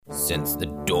Since the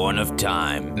dawn of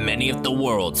time, many of the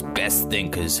world's best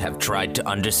thinkers have tried to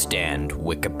understand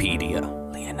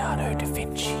Wikipedia. Leonardo da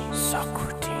Vinci,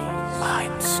 Socrates,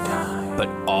 Einstein. But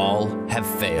all have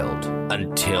failed.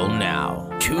 Until now.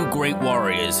 Two great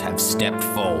warriors have stepped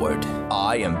forward.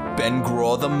 I am Ben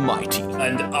Graw the Mighty.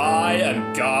 And I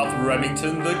am Garth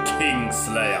Remington the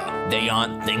Kingslayer. They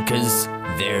aren't thinkers,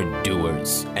 they're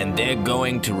doers. And they're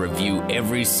going to review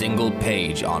every single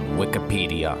page on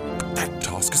Wikipedia. That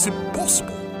task is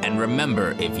impossible. And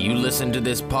remember, if you listen to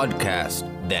this podcast,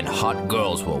 then hot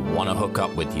girls will want to hook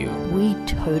up with you. We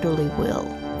totally will.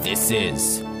 This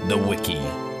is the Wiki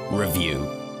Review.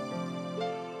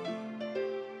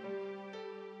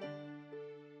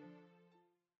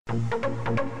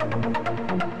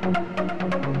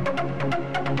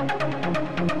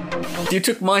 You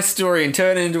took my story and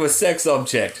turned it into a sex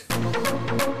object.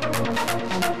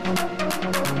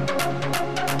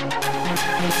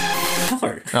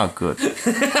 No. Oh, good.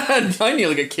 I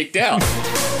nearly got kicked out.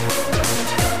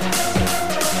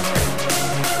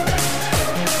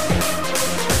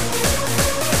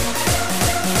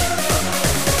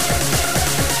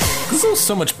 This is all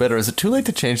so much better. Is it too late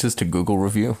to change this to Google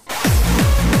Review?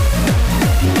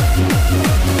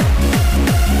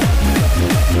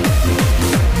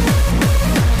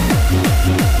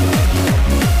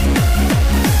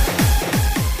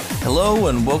 Hello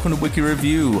and welcome to Wiki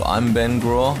Review. I'm Ben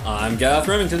Graw. I'm Garth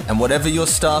Remington. And whatever your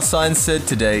star sign said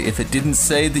today, if it didn't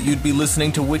say that you'd be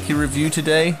listening to Wiki Review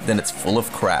today, then it's full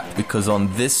of crap. Because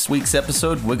on this week's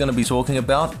episode, we're going to be talking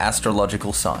about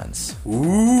astrological signs.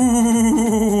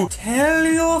 Ooh, tell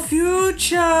your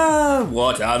future.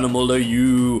 What animal are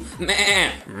you?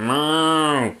 Meh.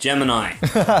 Meow. Gemini.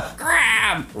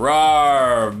 Crab.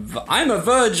 Rarb. I'm a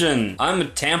virgin. I'm a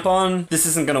tampon. This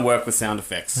isn't going to work with sound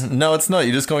effects. No, it's not.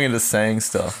 You're just going into saying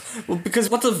stuff. Well, because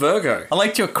what's a Virgo? I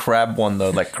liked your crab one, though.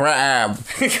 Like, crab.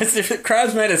 Because if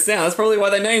crabs made a sound, that's probably why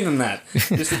they named them that.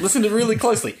 Just listen to it really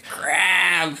closely.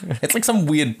 Crab. It's like some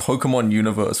weird Pokemon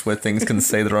universe where things can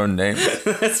say their own names.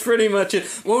 That's pretty much it.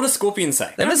 What would a scorpion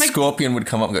say? Then a scorpion would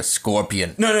come up and go,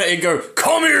 Scorpion. No, it'd go,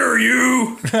 come here,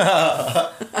 you!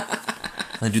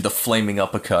 They do the flaming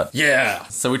uppercut. Yeah.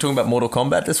 So we're talking about Mortal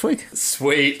Kombat this week?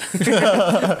 Sweet.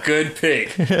 Good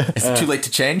pick. Is it too late to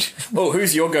change? Oh,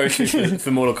 who's your go-to for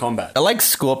Mortal Kombat? I like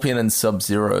Scorpion and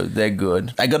Sub-Zero. They're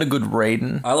good. I got a good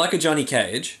Raiden. I like a Johnny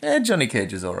Cage. Johnny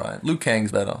Cage is alright. Liu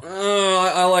Kang's better.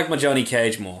 I like my Johnny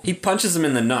Cage more. He punches him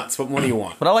in the nuts, but what do you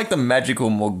want? But I like the magical,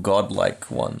 more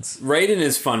godlike ones. Raiden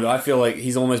is fun, but I feel like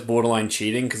he's almost borderline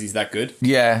cheating because he's that good.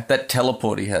 Yeah, that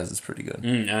teleport he has is pretty good.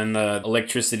 And the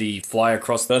electricity fly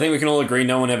across. But I think we can all agree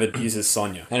no one ever uses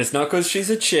Sonya. And it's not because she's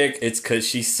a chick, it's because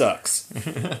she sucks.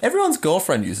 Everyone's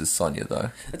girlfriend uses Sonya,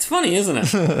 though. It's funny, isn't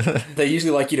it? They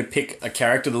usually like you to pick a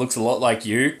character that looks a lot like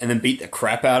you and then beat the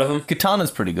crap out of them. Katana's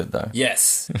pretty good, though.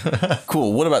 Yes.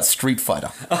 Cool. What about Street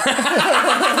Fighter?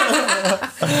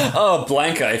 Oh,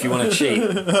 Blanca, if you want to cheat.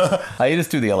 You just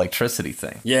do the electricity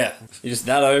thing. Yeah. You just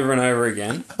that over and over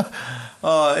again.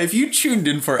 If you tuned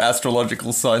in for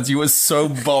astrological signs, you were so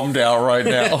bummed out right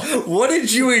now. What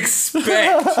did you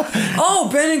expect? Oh,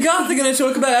 Ben and Garth are going to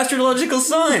talk about astrological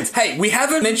signs. Hey, we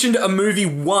haven't mentioned a movie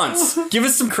once. Give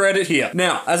us some credit here.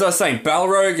 Now, as I was saying,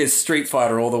 Balrog is Street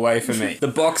Fighter all the way for me. The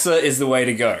Boxer is the way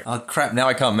to go. Oh, crap. Now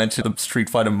I can't mention the Street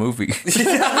Fighter movie.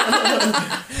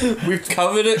 We've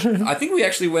covered it. I think we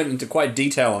actually went into quite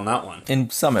detail on that one. In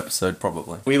some episode,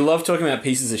 probably. We love talking about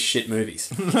pieces of shit movies.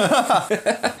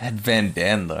 That Van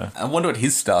Damme, though. I wonder what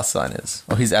his star sign is.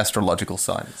 Or his astrological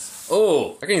sign is.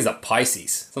 Oh, I reckon he's a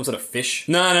Pisces. Some sort of fish.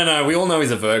 No. We all know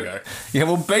he's a Virgo. Yeah,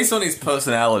 well, based on his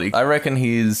personality, I reckon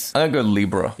he's... I'm gonna go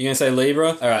Libra. You gonna say Libra?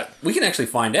 Alright, we can actually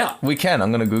find out. We can.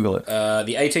 I'm gonna Google it.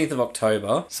 The 18th of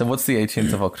October. So what's the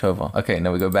 18th of October? Okay,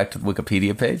 now we go back to the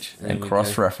Wikipedia page and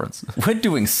cross-reference. We're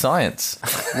doing science.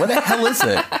 Where the hell is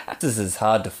it? This is as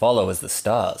hard to follow as the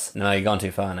stars. No, you've gone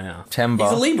too far now. September.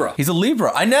 He's a Libra. He's a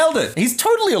Libra. I nailed it. He's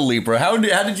totally a Libra. How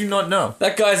did you not know?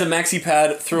 That guy's a maxi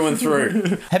pad through and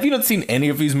through. Have you not seen any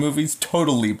of his movies?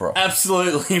 Total Libra.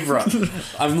 Absolute Libra.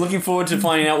 I'm looking forward to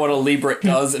finding out what a Libra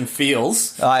does and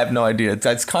feels. I have no idea.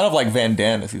 It's kind of like Van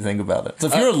Damme if you think about it. So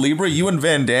if you're a Libra, you and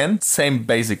Van Damme, same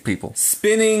basic people.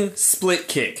 Spinning split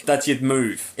kick. That's your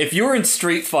move. If you're in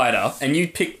Street Fighter and you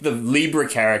pick the Libra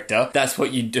character, that's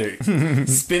what you do.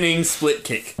 Spinning split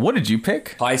kick. What did you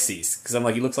pick? Pisces. Because I'm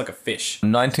like, he looks like a fish.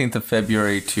 19th of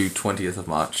February to 20th of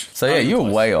March. So yeah, you were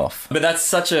way off. But that's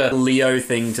such a Leo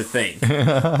thing to think.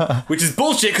 which is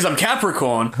bullshit because I'm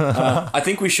Capricorn. I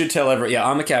think we should tell everyone. Yeah,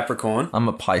 I'm a Capricorn. I'm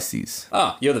a Pisces.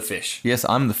 Oh, you're the fish. Yes,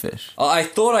 I'm the fish. I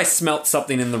thought I smelt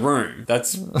something in the room.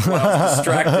 That's why I was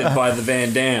distracted by the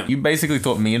Van Damme. You basically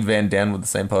thought me and Van Damme were the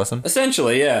same person?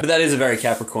 Essentially, yeah. But that is a very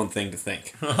Capricorn thing to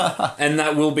think. And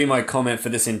that will be my comment for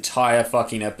this entire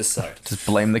fucking episode. Just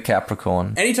blame the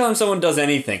Capricorn. Anytime someone does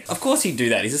anything, of course he'd do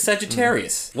that. He's a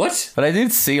Sagittarius. What? But I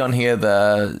did see on here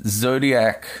the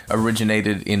zodiac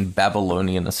originated in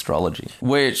Babylonian astrology,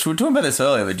 which we were talking about this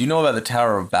earlier, but do you know about the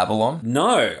Tower of Babylon?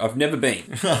 No, I've never been.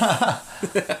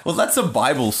 Well, that's a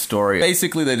Bible story.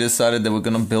 Basically, they decided they were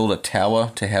going to build a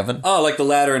tower to heaven. Oh, like the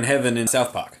ladder in heaven in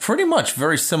South Park. Pretty much,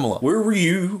 very similar. Where were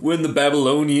you when the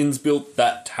Babylonians built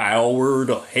that tower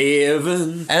to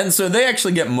heaven? And so they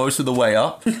actually get most of the way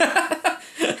up.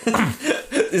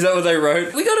 Is that what they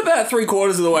wrote? We got about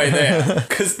 3/4 of the way there.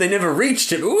 Because they never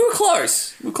reached it, but we were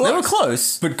close. They were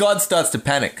close, but God starts to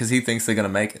panic because he thinks they're going to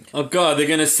make it. Oh god, they're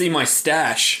going to see my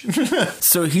stash.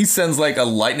 So he sends like a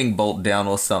lightning bolt down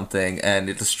or something, and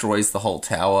it destroys the whole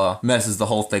tower, messes the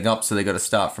whole thing up, so they got to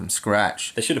start from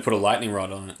scratch. They should have put a lightning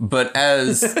rod on it.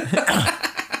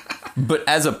 But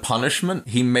as a punishment,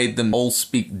 he made them all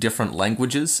speak different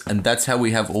languages, and that's how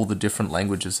we have all the different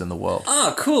languages in the world.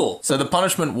 Ah, cool. So the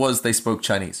punishment was they spoke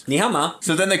Chinese. Ni hao ma.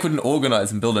 So then they couldn't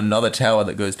organize and build another tower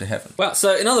that goes to heaven. Well,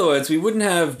 so in other words, we wouldn't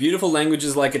have beautiful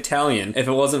languages like Italian if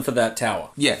it wasn't for that tower.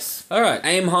 Yes. Alright,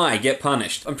 aim high, get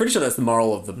punished. I'm pretty sure that's the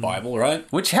moral of the Bible, right?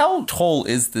 Which, how tall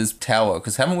is this tower?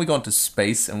 Because haven't we gone to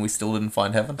space and we still didn't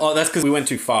find heaven? Oh, that's because we went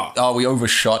too far. Oh, we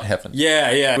overshot heaven.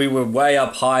 Yeah. We were way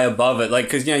up high above it. Like,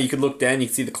 because, you could look down, you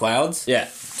could see the clouds. Yeah,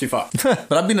 too far.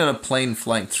 But I've been in a plane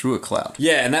flying through a cloud.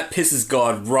 Yeah, and that pisses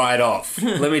God right off.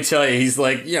 Let me tell you, he's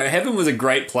like, heaven was a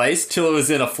great place till it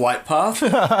was in a flight path.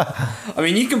 I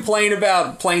mean, you complain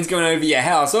about planes going over your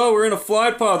house. Oh, we're in a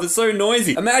flight path. It's so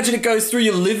noisy. Imagine it goes through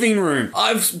your living room.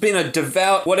 I've been a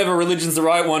devout, whatever religion's the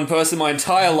right one person my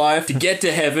entire life to get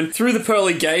to heaven through the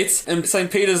pearly gates. And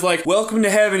St. Peter's like, welcome to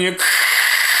heaven. You're...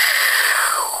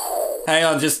 Hang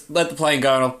on, just let the plane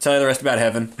go and I'll tell you the rest about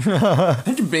heaven.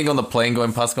 Imagine being on the plane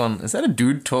going past going, is that a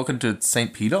dude talking to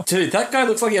St. Peter? Dude, that guy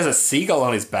looks like he has a seagull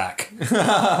on his back.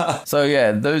 So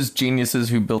yeah, those geniuses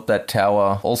who built that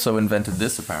tower also invented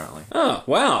this apparently. Oh,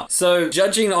 wow. So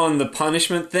judging on the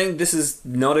punishment thing, this is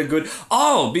not a good...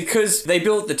 Oh, because they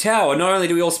built the tower, not only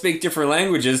do we all speak different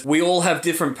languages, we all have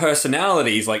different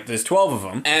personalities, like there's 12 of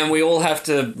them, and we all have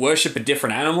to worship a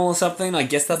different animal or something. I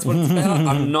guess that's what it's about.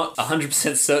 I'm not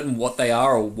 100% certain what they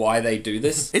are or why they do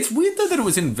this. It's weird though that it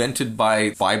was invented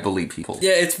by Bible-y people.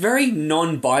 Yeah, it's very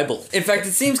non-Bible. In fact,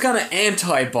 it seems kind of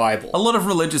anti-Bible. A lot of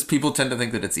religious people tend to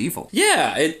think that it's evil.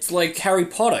 Yeah, it's like Harry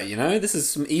Potter, This is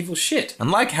some evil shit.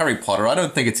 Unlike Harry Potter, I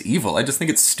don't think it's evil. I just think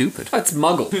it's stupid. It's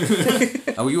Muggle.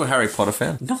 Oh, were you a Harry Potter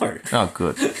fan? No. Oh,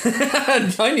 good.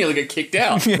 I nearly got kicked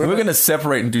out. We're going to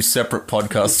separate and do separate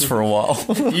podcasts for a while.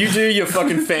 You do your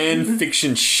fucking fan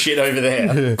fiction shit over there.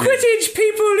 Quidditch,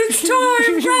 people, it's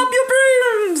time! Grab your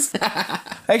brooms!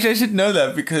 Actually, I should know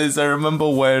that because I remember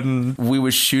when we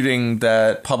were shooting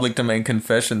that Public Domain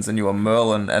Confessions and you were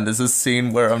Merlin, and there's this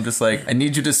scene where I'm just like, I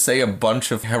need you to say a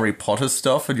bunch of Harry Potter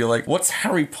stuff, and you're like, what's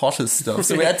Harry Potter stuff?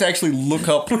 So we had to actually look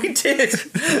up. We did.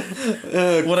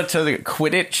 What I tell you,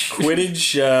 Quidditch?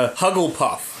 Quidditch,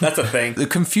 Hugglepuff. That's a thing. The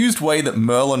confused way that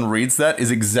Merlin reads that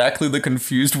is exactly the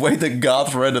confused way that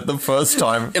Garth read it the first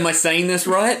time. Am I saying this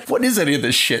right? What is any of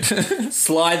this shit?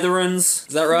 Slytherins.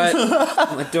 Is that right?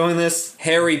 Am I doing this?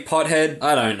 Harry Pothead?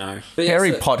 I don't know. But yeah,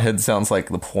 Harry Pothead sounds like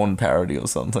the porn parody or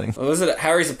something. What was it?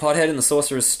 Harry's a pothead and the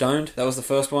Sorcerer's Stoned? That was the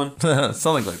first one?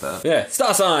 Something like that. Yeah.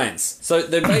 Star signs. So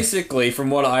they're basically, from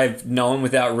what I've known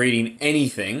without reading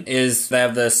anything, is they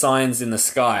have the signs in the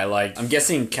sky. Like, I'm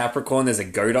guessing Capricorn, there's a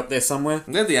goat up there somewhere.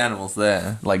 They have the animals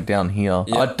there, like down here.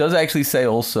 Yeah. It does actually say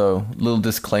also, little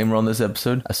disclaimer on this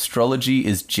episode, astrology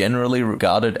is generally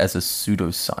regarded as a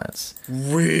pseudoscience.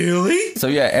 Really? So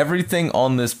yeah, everything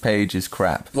on this page is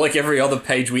crap. Like every other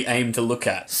page we aim to look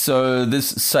at. So this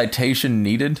citation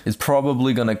needed is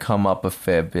probably going to come up a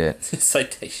fair bit.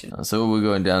 Citation. So we're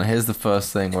going down. Here's the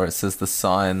first thing where it says the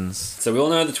signs. So we all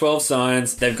know the 12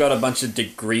 signs. They've got a bunch of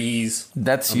degrees.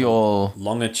 That's your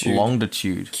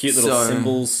longitude. Cute little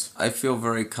symbols. I feel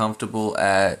very comfortable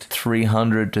at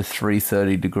 300 to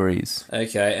 330 degrees.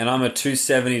 Okay, and I'm a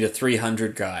 270 to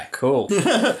 300 guy. Cool.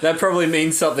 That probably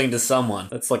means something to someone.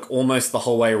 That's like almost the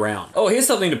whole way around. Oh, here's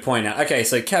something to point out. Okay,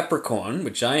 so Capricorn,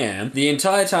 which I am, And the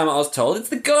entire time I was told, it's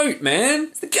the goat, man.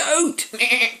 It's the goat.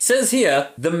 Says here,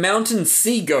 the mountain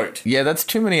sea goat. Yeah, that's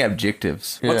too many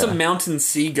adjectives. What's Yeah. a mountain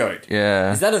sea goat?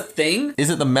 Yeah. Is that a thing? Is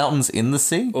it the mountains in the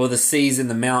sea? Or the seas in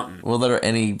the mountain? Well, there are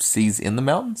any seas in the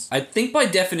mountains? I think by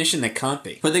definition there can't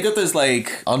be. But they got those,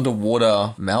 like,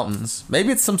 underwater mountains.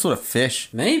 Maybe it's some sort of fish.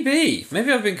 Maybe.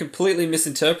 Maybe I've been completely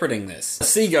misinterpreting this.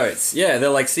 Sea goats. Yeah, they're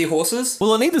like seahorses.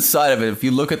 Well, on either side of it, if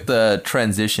you look at the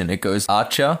transition, it goes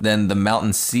archer, then the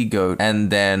mountain sea goat, and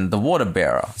then the water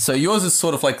bearer. So yours is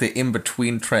sort of like the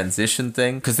in-between transition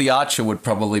thing, because the archer would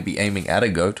probably be aiming at a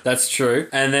goat. That's true.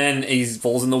 And then he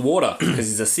falls in the water because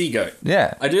he's a sea goat.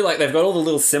 Yeah. I do like they've got all the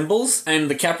little symbols, and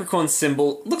the Capricorn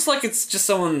symbol looks like it's just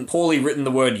someone poorly written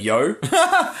the word yo.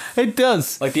 It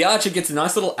does. Like the archer gets a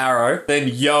nice little arrow, then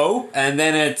yo, and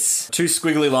then it's two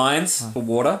squiggly lines for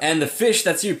water. And the fish,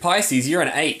 that's you, Pisces, you're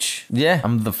an H. Yeah,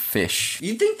 I'm the fish.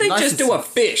 You'd think they Nice just and do a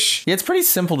fish. Yeah, it's pretty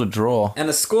simple to draw. And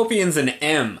a scorpion's an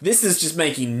M. This is just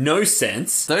making no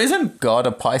sense. So isn't God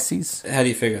a Pisces? How do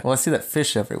you figure? Well, I see that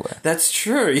fish everywhere. That's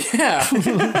true, yeah.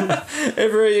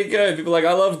 Everywhere you go, people are like,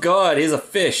 I love God, here's a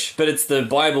fish. But it's the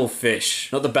Bible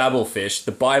fish, not the Babel fish,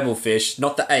 the Bible fish,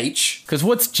 not the H. Because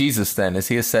what's Jesus then? Is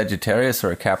he a Sagittarius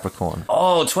or a Capricorn?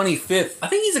 Oh, 25th. I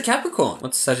think he's a Capricorn.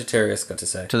 What's Sagittarius got to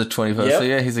say? To the 21st. Yep. So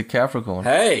yeah, he's a Capricorn.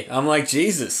 Hey, I'm like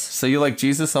Jesus. So you like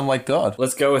Jesus, I'm like God.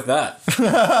 Let's go with that.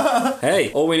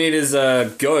 Hey, all we need is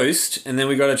a ghost, and then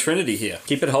we got a Trinity here.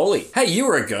 Keep it holy. Hey, you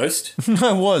were a ghost.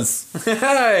 I was.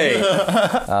 Hey!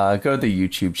 Go to the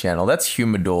YouTube channel. That's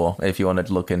Humidor, if you wanted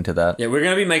to look into that. Yeah, we're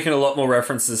going to be making a lot more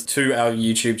references to our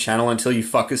YouTube channel until you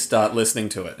fuckers start listening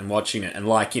to it and watching it and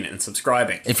liking it and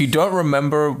subscribing. If you don't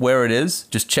remember where it is,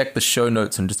 just check the show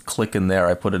notes and just click in there.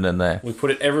 I put it in there. We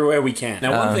put it everywhere we can.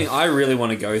 Now, one thing I really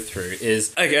want to go through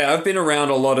is, okay, I've been around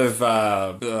a lot of,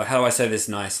 how do I say this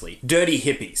nicely? Dirty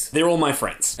hippies. They're all my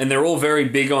friends. And they're all very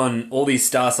big on all these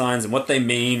star signs and what they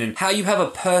mean and how you have a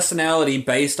personality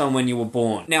based on when you were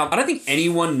born. Now, I don't think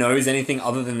anyone knows anything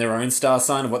other than their own star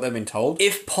sign of what they've been told.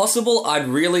 If possible, I'd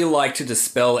really like to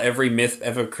dispel every myth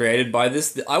ever created by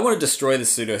this. I want to destroy the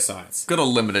pseudoscience. Got a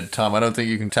limited time. I don't think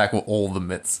you can tackle all the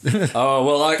myths. Oh,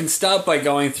 well, I can start by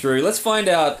going through. Let's find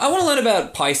out. I want to learn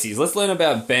about Pisces. Let's learn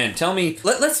about Ben. Tell me,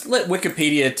 let's let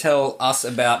Wikipedia tell us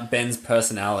about Ben's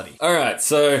personality. All right,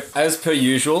 so as per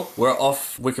usual, we're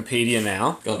off Wikipedia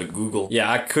now. Go to Google.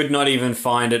 Yeah, I could not even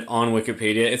find it on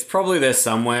Wikipedia. It's probably there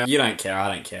somewhere. You don't care.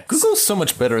 I don't care. Google's so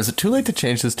much better. Is it too late to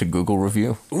change this to Google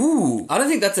review? Ooh, I don't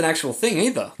think that's an actual thing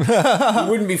either. We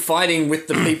wouldn't be fighting with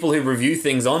the people who review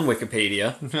things on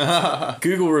Wikipedia.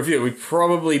 Google review. We'd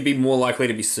probably be more likely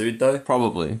to be sued though.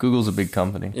 Probably. Google's a big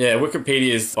company. Yeah,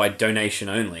 Wikipedia is by donation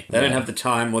only. They don't have the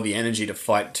time or the energy to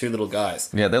fight two little guys.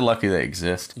 Yeah, they're lucky they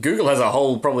exist. Google has a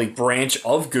whole probably branch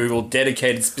of Google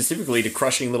dedicated specifically to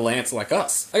crushing little ants like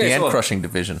us. Okay, The so ant crushing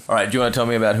division. All right, do you want to tell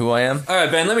me about who I am? all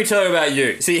right, Ben, let me tell you about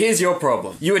you. See, here's your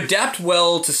problem. You adapt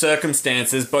well to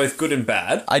circumstances, both good and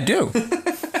bad. I do.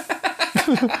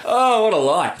 Oh, what a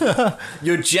lie.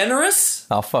 You're generous,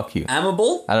 Oh, fuck you.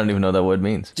 amiable. I don't even know what that word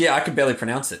means. Yeah, I could barely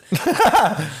pronounce it.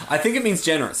 I think it means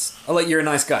generous. I'll let you're a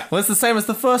nice guy. Well, it's the same as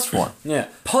the first one. Yeah.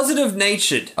 Positive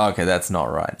natured. Okay, that's not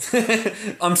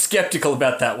right. I'm skeptical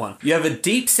about that one. You have a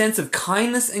deep sense of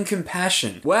kindness and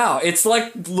compassion. Wow, it's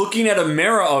like looking at a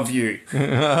mirror of you.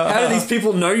 How do these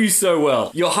people know you so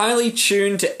well? You're highly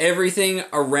tuned to everything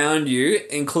around you,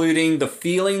 including the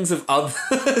feelings of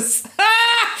others.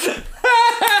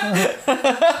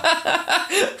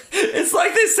 It's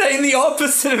like they're saying the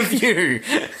opposite of you.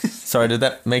 Sorry, did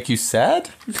that make you sad?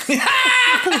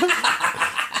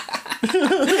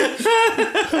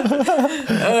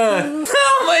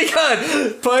 Oh my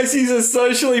god! Pisces are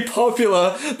socially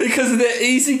popular because of their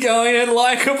easygoing and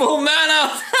likable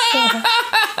manner.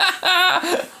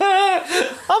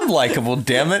 I'm likable,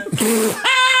 damn it.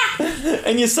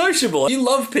 And you're sociable. You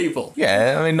love people.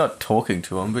 Yeah, I mean, not talking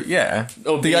to them, but yeah.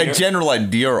 Or The being- general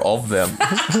idea of them.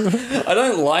 I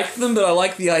don't like them, but I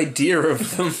like the idea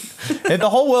of them. If the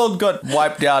whole world got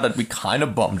wiped out, I'd be kind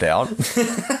of bummed out.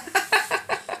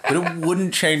 But it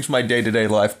wouldn't change my day-to-day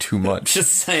life too much.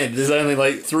 Just saying, there's only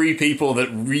like 3 people that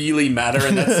really matter,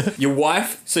 and that's your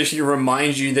wife, so she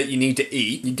reminds you that you need to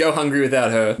eat. You go hungry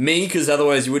without her. Me, because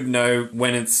otherwise you wouldn't know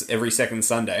when it's every second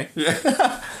Sunday.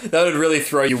 That would really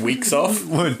throw your weeks off.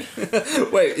 Would.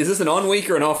 Wait, is this an on week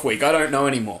or an off week? I don't know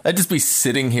anymore. I'd just be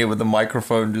sitting here with a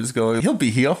microphone just going, he'll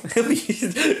be here.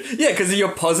 Yeah, because of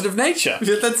your positive nature.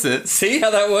 Yeah, that's it. See how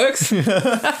that works?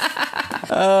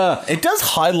 It does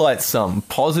highlight some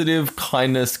positive,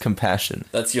 kindness, compassion.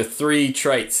 That's your 3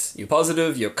 traits. You're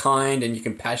positive, you're kind, and you're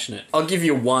compassionate. I'll give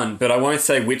you one, but I won't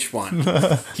say which one.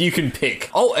 You can pick.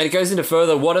 Oh, and it goes into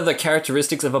further, what are the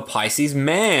characteristics of a Pisces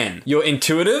man? You're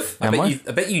intuitive. I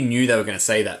bet you knew they were going to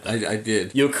say that. I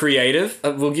did. You're creative.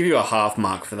 We'll give you a half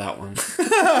mark for that one.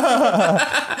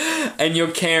 And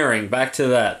you're caring. Back to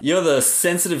that. You're the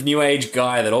sensitive new age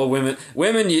guy that all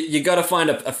women, you got to find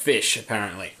a fish,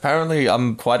 apparently. Apparently,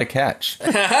 I'm quite a catch.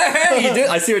 Hey, you did.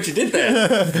 I see what you did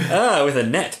there. With a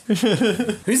net.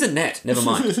 Who's a net? Never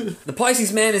mind. The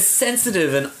Pisces man is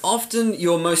sensitive and often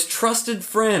your most trusted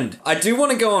friend. I do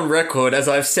want to go on record, as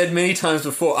I've said many times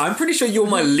before, I'm pretty sure you're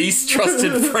my least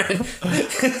trusted friend.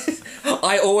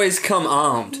 I always come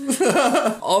armed.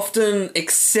 Often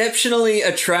exceptionally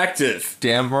attractive.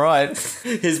 Damn right.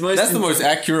 That's the most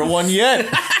accurate one yet.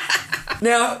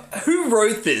 Now, who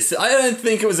wrote this? I don't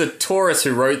think it was a Taurus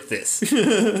who wrote this.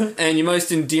 And your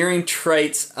most endearing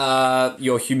traits are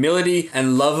your humility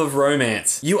and love of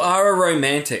romance. You are a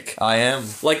romantic. I am.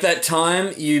 Like that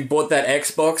time you bought that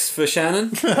Xbox for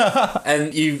Shannon,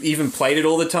 and you even played it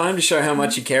all the time to show how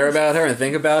much you care about her and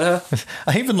think about her.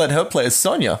 I even let her play as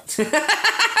Sonia.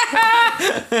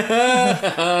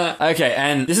 Okay,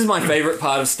 and this is my favorite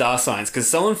part of star signs, because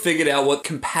someone figured out what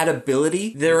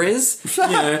compatibility there is. You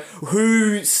know,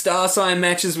 who star sign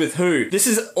matches with who. This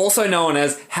is also known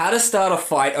as how to start a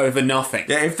fight over nothing.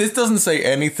 Yeah, if this doesn't say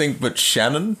anything but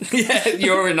Shannon. Yeah,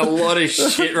 you're in a lot of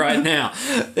shit right now.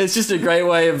 It's just a great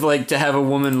way of, like, to have a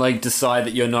woman, like, decide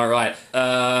that you're not right.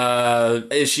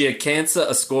 Is she a Cancer,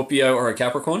 a Scorpio, or a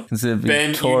Capricorn?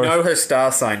 Ben, you know her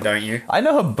star sign, don't you? I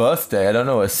know her birthday. I don't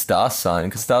know her star sign,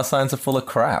 because star signs are full of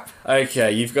crap.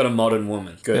 Okay, you've got a modern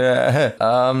woman. Good.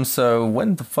 Yeah. So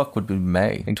when the fuck would be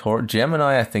May?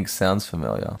 Gemini, I think, sounds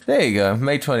familiar. There you go.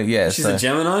 May 20. Yeah. She's a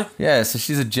Gemini? Yeah, so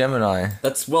she's a Gemini.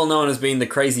 That's well known as being the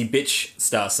crazy bitch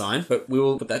star sign, but we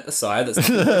will put that aside. That's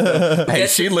not Hey,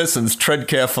 she listens. Tread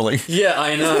carefully. Yeah,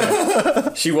 I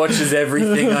know. She watches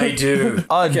everything I do.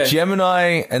 Okay.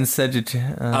 Gemini and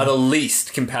Sagittarius are the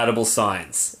least compatible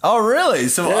signs. Oh, really?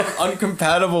 So I'm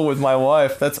incompatible with my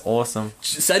wife. That's awesome.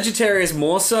 Sagittarius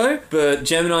more so, but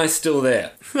Gemini's still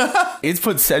there. It's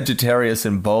put Sagittarius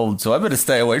in bold, so I better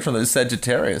stay away from those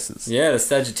Sagittariuses. Yeah, the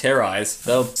Sagittaris.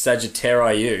 They'll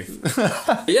Sagittari you.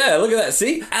 Yeah, look at that.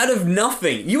 See? Out of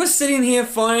nothing. You were sitting here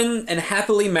fine and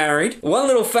happily married. One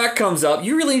little fact comes up.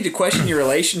 You really need to question your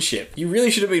relationship. You really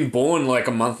should have been born like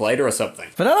a month later or something.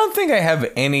 But I don't think I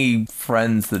have any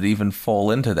friends that even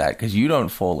fall into that, because you don't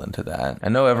fall into that. I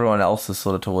know everyone else is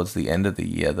sort of towards the end of the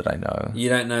year that I know. You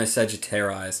don't know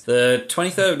Sagittaris. The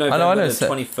 23rd of November, I know the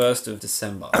 21st of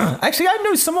December. Actually, I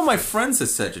know some of my friends are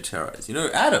Sagittarius. You know,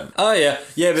 Adam. Oh, yeah.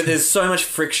 Yeah, but there's so much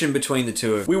friction between the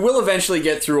two of them. We will eventually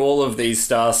get through all of these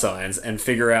star signs and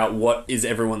figure out what is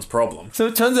everyone's problem. So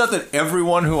it turns out that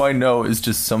everyone who I know is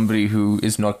just somebody who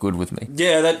is not good with me.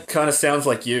 Yeah, that kind of sounds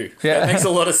like you. Yeah. That makes a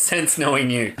lot of sense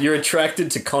knowing you. You're attracted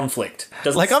to conflict.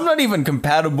 I'm not even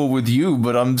compatible with you,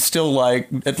 but I'm still like,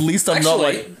 at least I'm not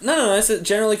like... No, it's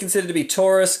generally considered to be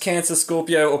Taurus, Cancer,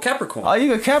 Scorpio, or Capricorn. Oh,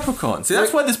 you got Capricorn. See,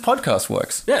 that's why this podcast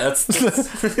works. Yeah, that's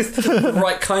the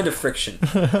right kind of friction.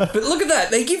 But look at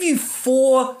that. They give you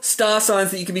 4 star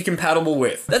signs that you can be compatible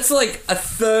with. That's like a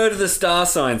third of the star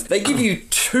signs. They give you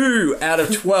 2 out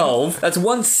of 12. That's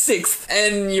 1/6,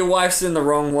 and your wife's in the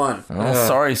wrong one. Oh,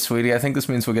 sorry, sweetie. I think this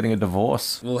means we're getting a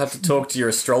divorce. We'll have to talk to your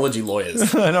astrology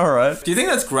lawyers. I know, right? Do you think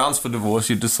that's grounds for divorce?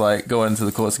 You'd just like go into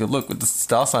the course and go, look, the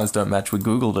star signs don't match. We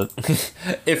Googled it.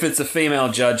 If it's a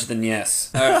female judge, then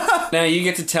yes. Now you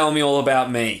get to tell me all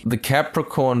about me. The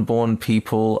Capricorn-born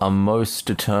people are most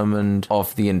determined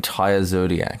of the entire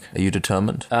zodiac. Are you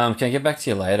determined? Can I get back to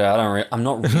you later? I'm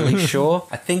not really sure.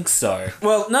 I think so.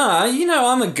 Well, no, you know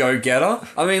I'm a go-getter.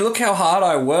 I mean, look how hard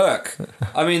I work.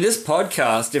 I mean, this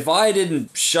podcast, if I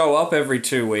didn't show up every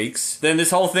 2 weeks, then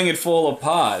this whole thing would fall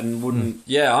apart and wouldn't...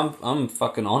 Yeah, I'm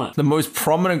fucking on it. The most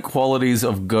prominent qualities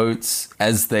of goats,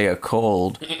 as they are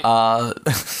called, are...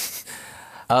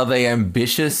 Are they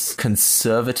ambitious,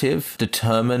 conservative,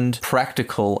 determined,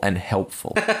 practical, and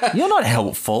helpful? You're not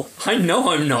helpful. I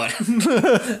know I'm not.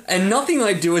 And nothing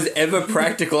I do is ever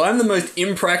practical. I'm the most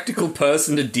impractical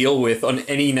person to deal with on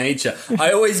any nature.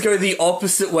 I always go the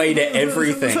opposite way to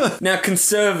everything. Now,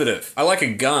 conservative. I like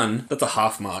a gun. That's a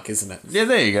half mark, isn't it? Yeah,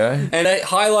 there you go. And I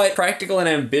highlight practical and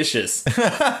ambitious.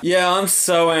 Yeah, I'm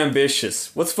so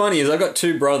ambitious. What's funny is I got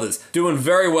 2 brothers doing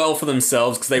very well for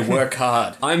themselves because they work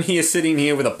hard. I'm here sitting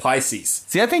here with a Pisces.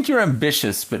 See, I think you're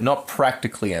ambitious, but not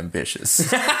practically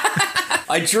ambitious.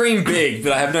 I dream big,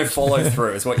 but I have no follow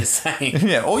through, is what you're saying.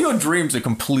 Yeah, all your dreams are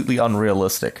completely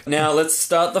unrealistic. Now, let's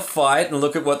start the fight and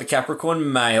look at what the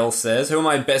Capricorn male says. Who am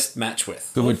I best match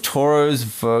with? Good with Tauros,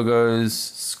 Virgos,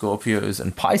 Scorpios,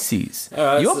 and Pisces.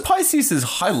 Your so- Pisces is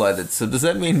highlighted, so does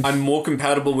that mean... I'm more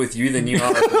compatible with you than you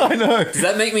are. I know. Does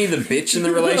that make me the bitch in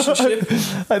the relationship?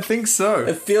 I think so.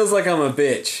 It feels like I'm a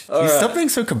bitch. All right. Stop being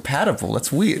so compatible.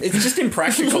 That's weird. It's just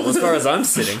impractical as far as I'm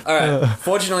sitting. All right.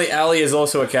 Fortunately, Ali is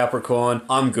also a Capricorn.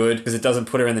 I'm good because it doesn't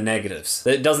put her in the negatives.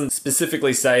 It doesn't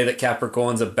specifically say that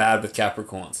Capricorns are bad with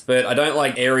Capricorns. But I don't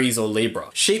like Aries or Libra.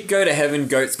 Sheep go to heaven,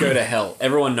 goats go to hell.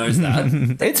 Everyone knows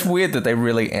that. It's weird that they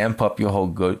really amp up your whole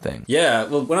goat thing. Yeah,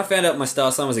 well, when I found out my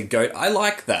star sign was a goat, I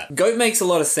like that. Goat makes a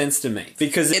lot of sense to me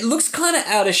because it looks kind of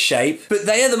out of shape, but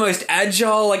they are the most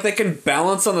agile. Like, they can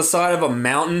balance on the side of a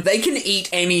mountain. They can eat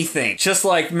anything, just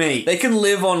like me. They can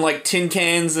live on, like, tin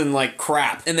cans and, like,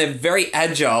 crap. And they're very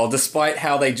agile despite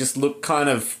how they just look kind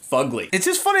of fugly. It's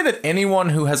just funny that anyone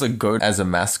who has a goat as a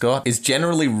mascot is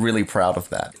generally really proud of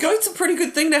that. Goat's a pretty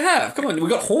good thing to have. Come on, we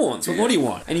got horns. What do you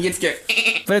want? And you get to go...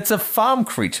 But it's a farm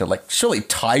creature. Like, surely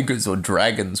tigers or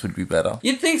dragons would be better.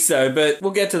 You'd think so, but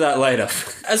we'll get to that later.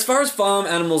 As far as farm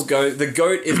animals go, the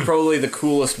goat is probably the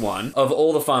coolest one of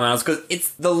all the farm animals because it's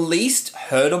the least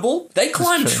hurtable. They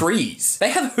climb trees.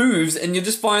 They have hooves, and you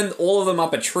just find all of them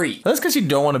up a tree. That's because you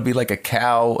don't want to be like a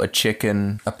cow, a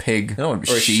chicken, a pig. You don't want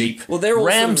to be Or a sheep. Well, they're also...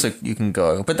 Rams you can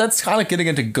go, but that's kind of getting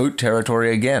into goat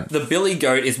territory again. The billy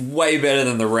goat is way better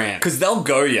than the ram because they'll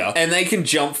go ya and they can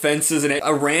jump fences, and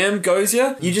a ram goes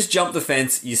ya, you just jump the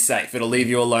fence, you're safe. It'll leave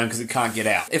you alone because it can't get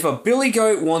out. If a billy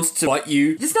goat wants to bite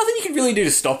you, there's nothing you can really do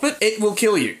to stop it. It will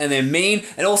kill you. And they're mean,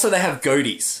 and also they have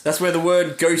goatees. That's where the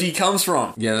word goatee comes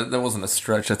from. Yeah, that wasn't a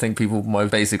stretch. I think people might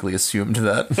basically assumed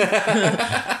that.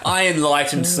 I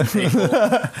enlightened some people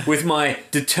with my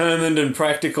determined and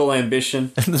practical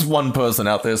ambition. And there's one person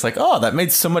out there that's like, oh, that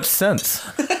made so much sense.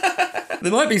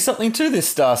 There might be something to this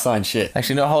star sign shit.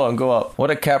 Actually, no, hold on, go up.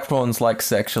 What are Capricorns like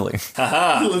sexually?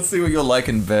 Haha. Let's see what you're like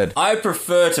in bed. I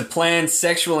prefer to plan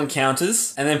sexual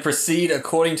encounters and then proceed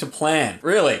according to plan.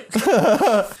 Really?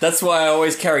 That's why I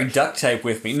always carry duct tape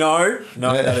with me. No,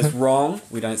 that is wrong.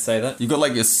 We don't say that. You got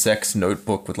like your sex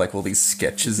notebook with like all these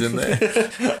sketches in there.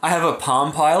 I have a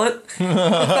Palm Pilot.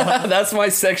 That's my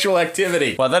sexual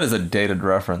activity. Wow, that is a dated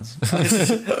reference.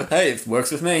 Hey, it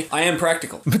works with me. I am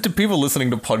practical. But do people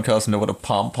listening to podcasts know what a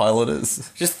Palm Pilot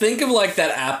is? Just think of like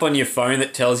that app on your phone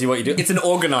that tells you what you do. It's an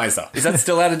organizer. Is that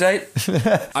still out of date?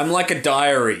 I'm like a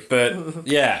diary, but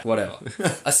yeah, whatever.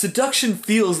 A seduction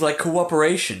feels like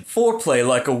cooperation, foreplay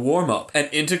like a warm-up, and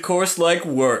intercourse like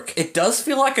work. It does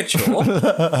feel like a chore.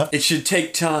 It should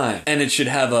take time, and it should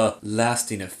have a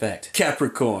lasting effect.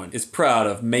 Capricorn is proud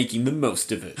of making the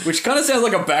most of it. Which kind of sounds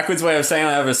like a backwards way of saying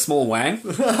I have a small wang.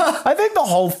 I think the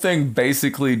whole thing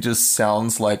basically just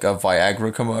sounds like a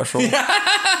Viagra commercial.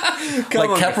 Like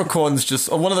on. Capricorn's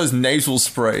just one of those nasal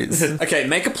sprays. Okay,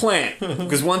 make a plan.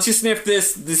 Because once you sniff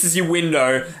this is your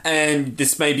window, and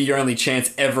this may be your only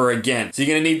chance ever again. So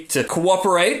you're going to need to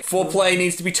cooperate. Foreplay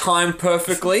needs to be timed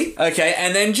perfectly. Okay,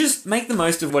 and then just make the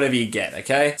most of whatever you get,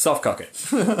 okay? Soft cock it.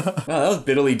 Wow, that was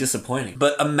bitterly disappointing.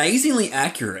 But amazingly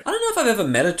accurate. I don't know if I've ever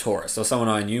met a Taurus or someone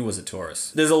I knew was a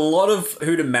Taurus. There's a lot of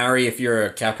who to marry if you're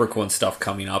a Capricorn stuff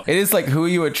coming up. It is like, who are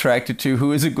you attracted to?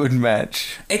 Who is a good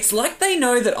match? It's like they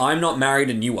know that I'm not married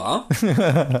and you are.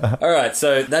 Alright,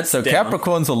 so that's So down.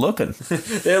 Capricorns are looking.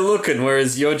 They're looking,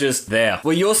 whereas you're just there.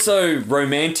 Well, you're so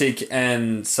romantic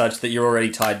and such that you're already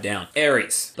tied down.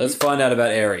 Aries. Let's find out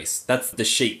about Aries. That's the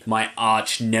sheep, my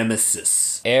arch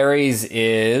nemesis. Aries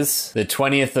is the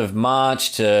 20th of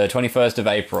March to 21st of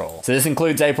April. So this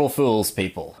includes April Fool's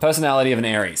people. Personality of an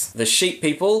Aries. The sheep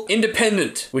people,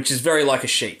 independent, which is very like a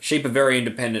sheep. Sheep are very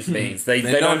independent beings. They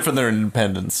They're known don't for their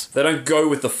independence. they don't go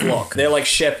with the flock. They're like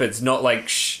shepherds, not like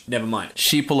never mind.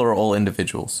 Sheeple are all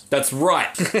individuals. That's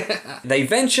right. They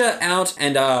venture out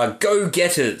and are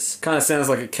go-getters. Kind of sounds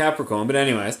like a Capricorn, but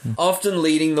anyways, often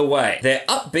leading the way. Their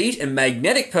upbeat and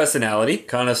magnetic personality,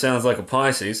 kind of sounds like a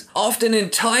Pisces, often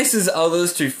entices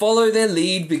others to follow their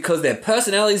lead because their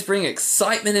personalities bring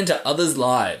excitement into others'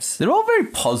 lives. They're all very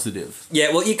positive.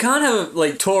 Yeah, well, you can't have,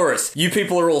 like, Taurus. You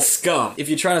people are all scum. If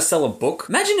you're trying to sell a book,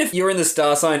 imagine if you're in the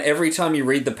star sign, every time you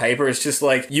read the paper, it's just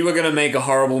like, you are going to make a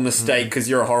horrible mistake because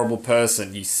you're a horrible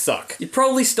person. You suck. You'd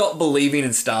probably stop believing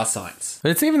in star signs.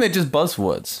 But it's even, they're just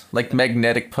buzzwords. Like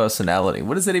magnetic personality.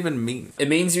 What does that even mean? It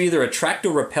means you either attract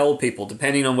or repel people,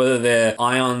 depending on whether their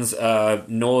ions are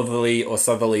northerly or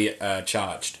southerly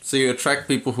charged. So you attract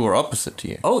people who are opposite to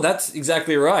you. Oh, that's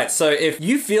exactly right. So if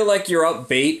you feel like you're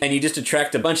upbeat and you just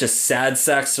attract a bunch of sad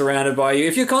sacks surrounded by you,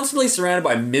 if you're constantly surrounded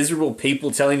by miserable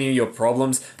people telling you your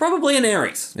problems, probably Probably an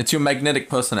Aries. It's your magnetic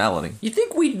personality. You'd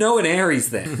think we'd know an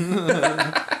Aries then.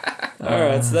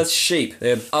 Alright, so that's sheep.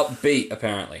 They're upbeat,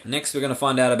 apparently. Next, we're going to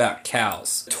find out about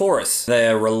cows. Taurus.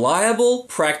 They're reliable,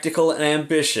 practical, and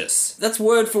ambitious. That's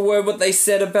word for word what they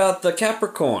said about the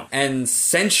Capricorn. And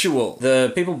sensual.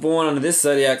 The people born under this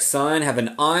zodiac sign have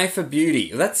an eye for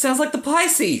beauty. That sounds like the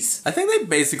Pisces. I think they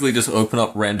basically just open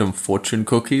up random fortune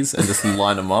cookies and just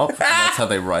line them up. And that's how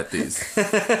they write these.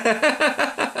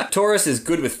 Taurus is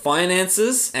good with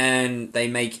finances, and they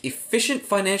make efficient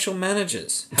financial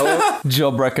managers. However,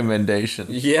 Job recommendation.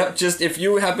 yep, just if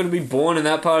you happen to be born in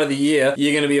that part of the year,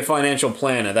 you're going to be a financial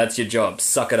planner. That's your job.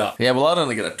 Suck it up. Yeah, well, I'd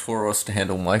only get a Taurus to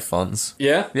handle my funds.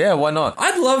 Yeah? Yeah, why not?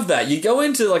 I'd love that. You go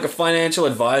into like a financial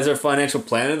advisor, financial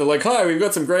planner, they're like, hi, we've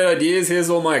got some great ideas, here's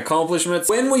all my accomplishments.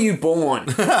 When were you born?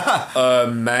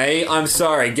 May? I'm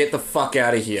sorry, get the fuck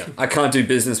out of here. I can't do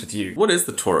business with you. What is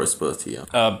the Taurus birth year?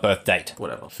 Birth date.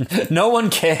 Whatever. No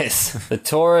one cares. The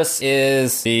Taurus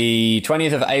is the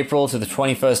 20th of April to the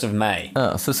 21st of May.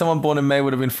 Oh, so someone born in May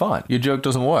would have been fine. Your joke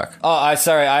doesn't work. Oh,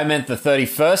 sorry, I meant the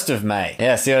 31st of May.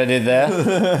 Yeah, see what I did there?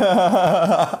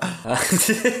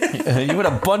 You had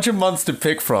a bunch of months to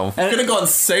pick from. You could have gone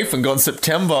safe and gone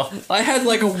September. I had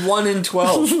like a 1 in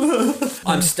 12.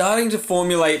 I'm starting to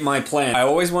formulate my plan. I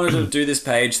always wanted to do this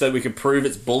page so that we could prove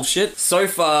it's bullshit. So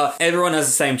far, everyone has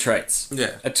the same traits.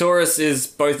 Yeah. A Taurus is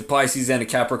both a Pisces and a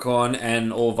Capricorn,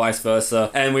 and all vice versa.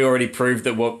 And we already proved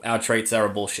that what our traits are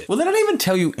bullshit. Well, they don't even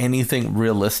tell you anything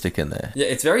realistic in there. Yeah,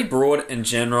 it's very broad and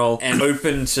general and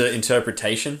open to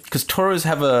interpretation. Because Tauros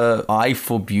have a eye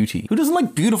for beauty. Who doesn't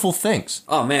like beautiful things?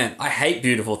 Oh man, I hate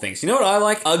beautiful things. You know what I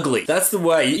like? Ugly. That's the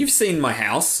way. You've seen my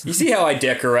house. You see how I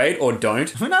decorate or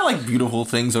don't. I mean, I like beautiful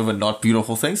things over not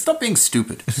beautiful things. Stop being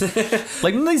stupid.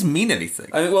 Like, none of these mean anything.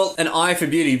 I mean, well, an eye for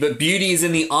beauty, but beauty is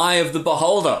in the eye of the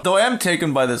beholder. Though I am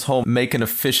taken by this whole make an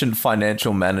efficient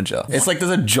financial manager. It's like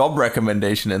there's a job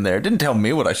recommendation in there. It didn't tell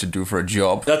me what I should do for a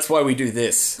job. That's why we do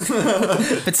this.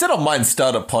 If it said on mine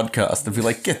start a podcast, I'd be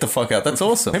like, get the fuck out. That's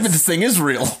awesome. Maybe this thing is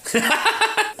real.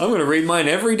 I'm going to read mine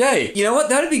every day. You know what?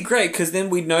 That'd be great because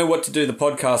then we'd know what to do the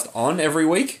podcast on every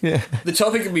week. Yeah. The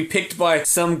topic would be picked by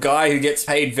some guy who gets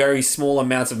paid very small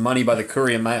amounts of money by the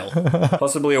courier mail.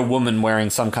 Possibly a woman wearing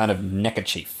some kind of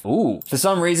neckerchief. Ooh. For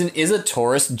some reason, is a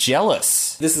Taurus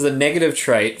jealous? This is a negative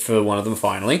trait for one of them,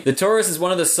 finally. The Taurus is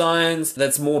one of the signs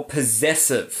that's more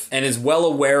possessive and is well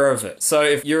aware of it. So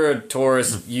if you're a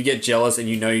Taurus, you get jealous and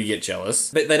you know you get jealous,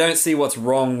 but they don't see what's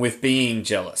wrong with being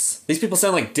jealous. These people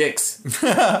sound like dicks.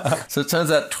 So it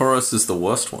turns out Taurus is the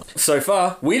worst one. So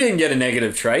far, we didn't get a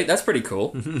negative trait. That's pretty cool.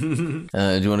 Do you want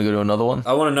to go to another one?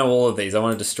 I want to know all of these. I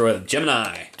want to destroy them.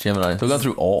 Gemini. Gemini. We're going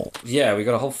through all. Yeah, we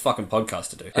got a whole fucking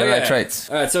podcast to do. Gemini traits.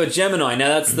 All right, so a Gemini. Now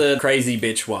that's the crazy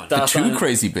bitch one. The two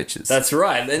crazy bitches. That's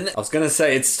right. And I was going to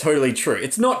say it's totally true.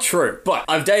 It's not true, but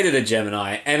I've dated a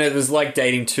Gemini and it was like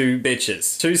dating two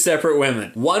bitches. Two separate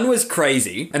women. One was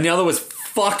crazy and the other was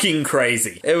fucking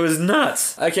crazy. It was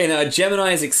nuts. Okay, now a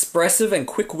Gemini is expressive and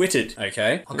quick-witted.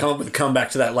 Okay, I'll come up with a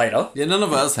comeback to that later. Yeah, none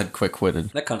of us had quick-witted.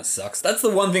 That kind of sucks. That's the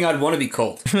one thing I'd want to be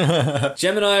called.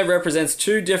 Gemini represents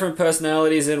two different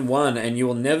personalities in one, and you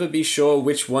will never be sure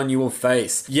which one you will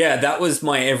face. Yeah, that was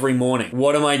my every morning.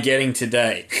 What am I getting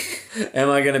today? Am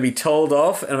I going to be told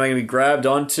off? Am I going to be grabbed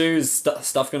onto? Is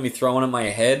stuff going to be thrown at my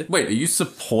head? Wait, are you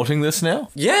supporting this now?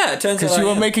 Yeah, it turns out Because you I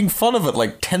were am. making fun of it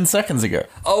like 10 seconds ago.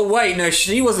 Oh, wait, no,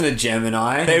 she wasn't a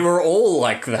Gemini. They were all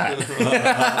like that.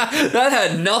 That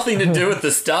had nothing to do with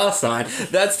the star sign.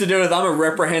 That's to do with I'm a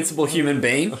reprehensible human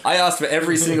being. I asked for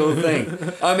every single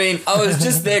thing. I mean, I was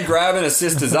just there grabbing a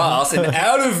sister's ass, and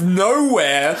out of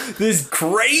nowhere, this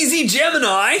crazy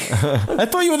Gemini. I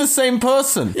thought you were the same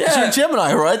person. Yeah. You're a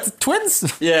Gemini, right?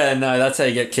 Twins? Yeah, no, that's how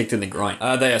you get kicked in the groin.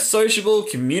 They are sociable,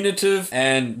 communicative,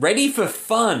 and ready for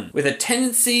fun, with a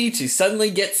tendency to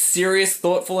suddenly get serious,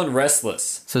 thoughtful, and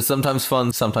restless. So sometimes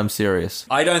fun, sometimes serious.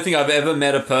 I don't think I've ever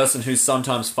met a person who's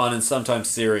sometimes fun and sometimes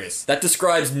serious. That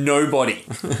describes nobody.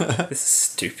 This is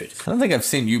stupid. I don't think I've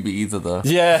seen you be either, though.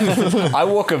 Yeah, I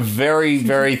walk a very,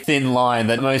 very thin line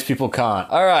that most people can't.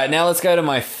 All right, now let's go to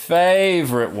my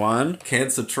favorite one.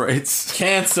 Cancer traits.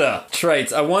 Cancer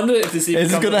traits. I wonder if this even Is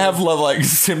it comes going to up- have like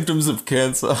symptoms of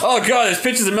cancer? Oh god, there's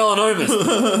pictures of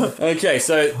melanomas. Okay,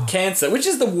 so cancer, which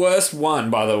is the worst one,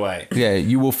 by the way. Yeah,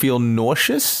 you will feel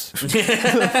nauseous.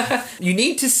 You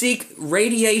need to seek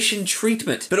radiation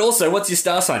treatment. But also, what's your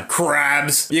star sign?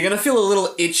 Crabs. You're going to feel a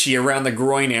little itchy around the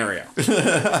groin area.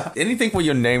 Anything where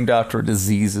you're named after a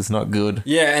disease is not good.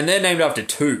 Yeah, and they're named after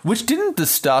two. Which didn't the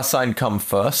star sign come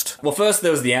first? Well, first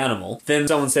there was the animal. Then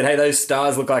someone said, hey, those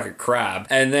stars look like a crab.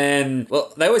 And then,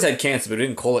 well, they always had cancer, but they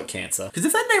didn't call it cancer. Because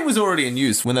if that name was already in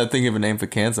use when they're thinking of a name for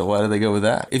cancer, why do they go with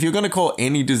that? If you're going to call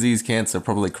any disease cancer,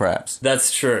 probably crabs.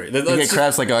 That's true. You get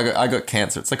crabs like, I got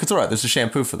cancer. It's like, it's all right. There's a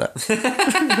shampoo for that.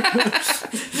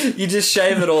 You just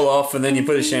shave it all off and then you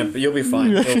put a shampoo. You'll be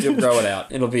fine. You'll grow it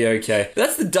out. It'll be okay.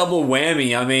 That's the double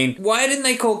whammy. I mean, why didn't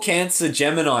they call cancer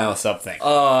Gemini or something?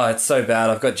 Oh, it's so bad.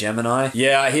 I've got Gemini.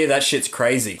 Yeah, I hear that shit's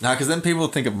crazy. No, because then people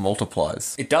think it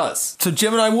multiplies. It does. So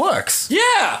Gemini works.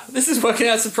 Yeah, this is working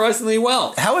out surprisingly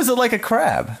well. How is it like a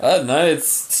crab? I don't know. It's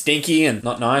stinky and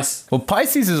not nice. Well,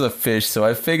 Pisces is a fish, so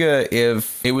I figure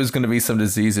if it was going to be some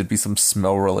disease, it'd be some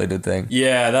smell-related thing.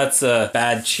 Yeah, that's a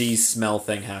bad cheese smell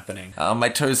thing happening. My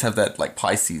toes have that, like,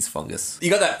 Pisces fungus. You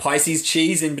got that Pisces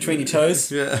cheese in between your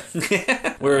toes? Yeah.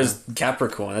 Whereas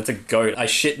Capricorn, that's a goat. I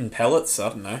shit in pellets. I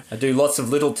don't know. I do lots of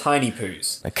little tiny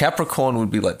poos. A Capricorn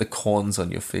would be like the corns on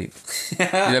your feet. You'd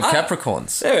have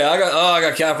Capricorns. There we go. I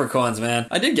got Capricorns, man.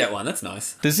 I did get one. That's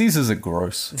nice. Diseases are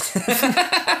gross.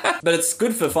 But it's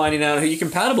good for finding out who you're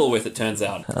compatible with, it turns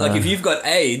out. Like, if you've got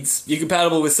AIDS, you're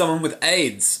compatible with someone with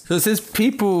AIDS. So it says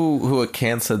people who are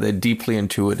cancer, they're deeply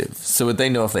intuitive. So would they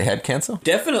know if they had cancer?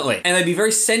 Definitely. And they'd be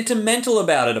very sentimental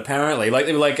about it, apparently. Like,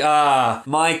 they'd be like,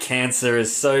 my cancer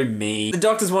is so me. The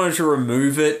doctors wanted to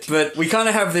remove it, but we kind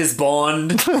of have this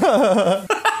bond.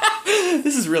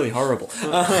 This is really horrible.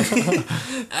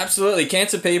 Absolutely.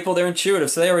 Cancer people, they're intuitive,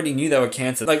 so they already knew they were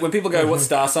cancer. Like, when people go, what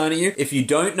star sign are you? If you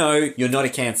don't know, you're not a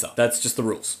cancer. That's just the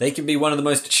rules. They can be one of the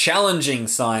most challenging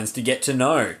signs to get to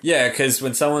know. Yeah, because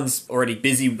when someone's already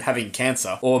busy having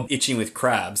cancer or itching with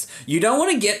crabs, you don't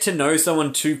want to get to know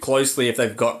someone too closely if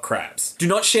they've got crabs. Do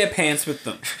not share pants with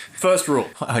them. First rule.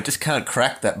 I just can't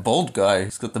crack that bald guy.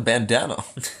 He's got the bandana.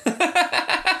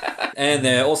 And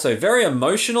they're also very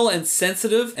emotional and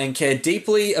sensitive and care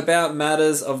deeply about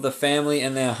matters of the family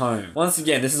and their home. Once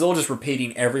again, this is all just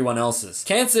repeating everyone else's.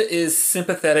 Cancer is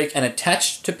sympathetic and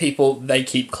attached to people they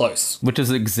keep close. Which is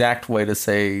the exact way to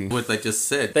say what they just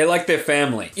said. They like their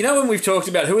family. You know, when we've talked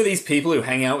about who are these people who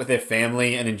hang out with their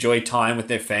family and enjoy time with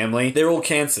their family, they're all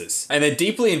cancers. And they're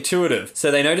deeply intuitive,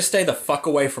 so they know to stay the fuck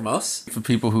away from us. For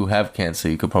people who have cancer,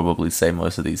 you could probably say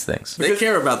most of these things. They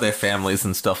care about their families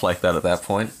and stuff like that at that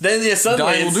point. Then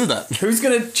suddenly Dying will do that. Who's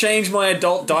going to change my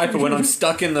adult diaper when I'm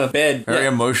stuck in the bed? Very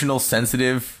emotional,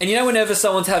 sensitive. And you know, whenever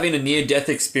someone's having a near-death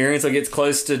experience or gets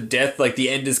close to death, like the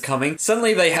end is coming,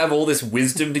 suddenly they have all this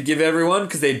wisdom to give everyone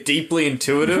because they're deeply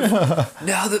intuitive.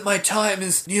 Now that my time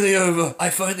is nearly over, I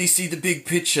finally see the big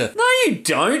picture. No, you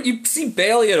don't. You see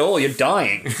barely at all. You're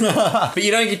dying. But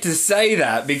you don't get to say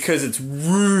that because it's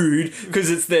rude,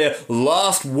 because it's their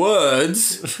last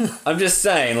words. I'm just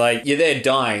saying, like, you're there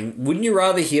dying. Wouldn't you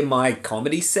rather hear my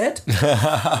comedy set?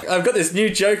 I've got this new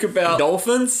joke about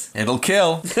dolphins. It'll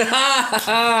kill. Then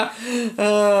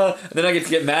I get to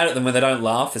get mad at them when they don't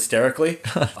laugh hysterically.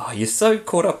 Oh, you're so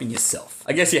caught up in yourself.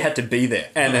 I guess you had to be there.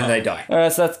 And then they die.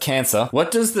 Alright, so that's cancer.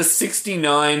 What does the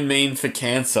 69 mean for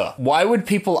cancer? Why would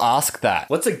people ask that?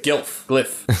 What's a gilf?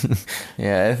 Glyph.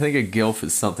 Yeah, I think a gilf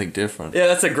is something different. Yeah,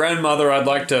 that's a grandmother I'd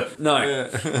like to... No.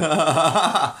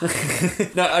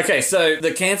 No, okay, so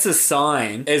the cancer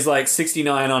sign is like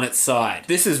 69 on its side.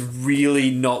 This is really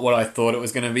not what I thought it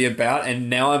was going to be about, and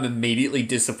now I'm immediately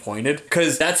disappointed,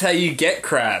 because that's how you get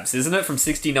crabs, isn't it? From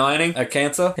 69ing a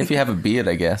cancer? If you have a beard,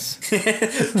 I guess.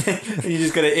 You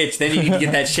just got to itch, then you can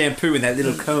get that shampoo and that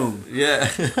little comb. Yeah.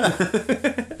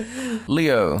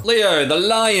 Leo. Leo, the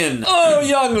lion. Oh,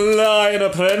 young lion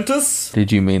apprentice.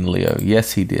 Did you mean Leo?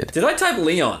 Yes, he did. Did I type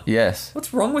Leon? Yes.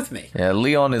 What's wrong with me? Yeah,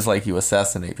 Leon is like you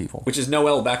assassinate people. Which is no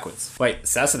L backwards. Wait,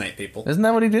 assassinate people? Isn't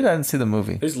that what he did? I didn't see the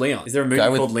movie. Who's Leon? Is there a movie Guy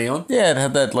with- called Leon? Yeah, it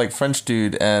had that like French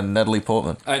dude and Natalie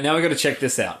Portman. Alright, now we got to check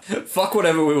this out. Fuck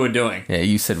whatever we were doing. Yeah,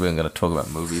 you said we weren't going to talk about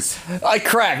movies. I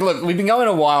crack. Look, we've been going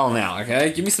a while now,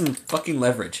 okay? Give me some fucking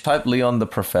leverage. Type Leon the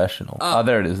Professional. Oh,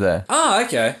 there it is there. Ah,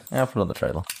 okay. I'll put it on the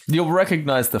trailer. You'll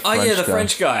recognize the French Oh, yeah, the guy.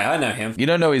 French guy. I know him. You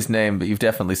don't know his name, but you've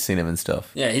definitely seen him and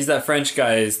stuff. Yeah, he's that French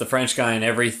guy. He's the French guy in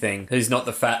everything. He's not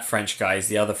the fat French guy. He's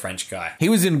the other French guy. He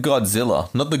was in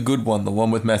Godzilla, not the good one, the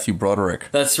one with Matthew Broderick.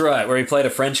 That's right, where he played a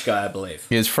French guy, I believe.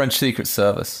 He was French Secret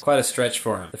Service. Quite a stretch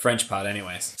for him. The French part,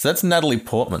 anyways. So that's Natalie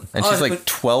Portman, and Oh, she's like but-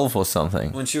 12 or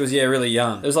something. When she was, really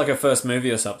young. It was like her first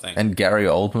movie or something. And Gary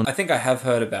Oldman. I think I have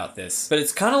heard about this. But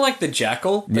it's kind of like The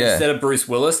Jackal. But Yeah. instead of Bruce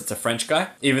Willis, it's a French guy.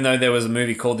 Even though there was a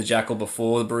movie called The Jackal Jackal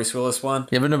before the Bruce Willis one.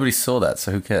 Yeah, but nobody saw that,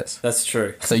 so who cares? That's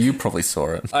true. So you probably saw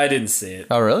it. I didn't see it.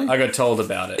 Oh, really? I got told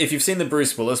about it. If you've seen the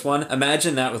Bruce Willis one,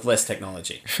 imagine that with less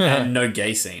technology and no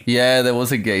gay scene. Yeah, there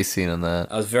was a gay scene in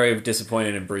that. I was very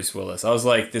disappointed in Bruce Willis. I was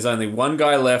like, there's only one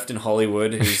guy left in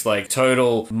Hollywood who's like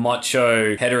total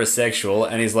macho heterosexual,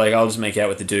 and he's like, I'll just make out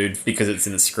with the dude because it's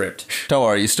in the script. Don't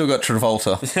worry, you still got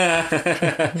Travolta.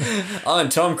 Oh,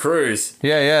 and Tom Cruise.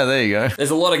 Yeah, there you go.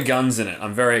 There's a lot of guns in it.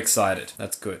 I'm very excited.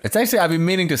 That's good. It's actually, I've been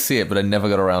meaning to see it, but I never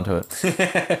got around to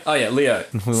it. Oh yeah, Leo.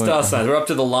 Star signs. We're up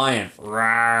to the lion.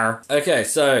 Rawr. Okay,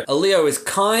 so a Leo is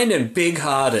kind and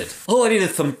big-hearted. All I need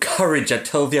is some courage, I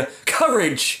told you.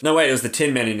 Courage! No, wait, it was the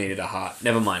Tin Man who needed a heart.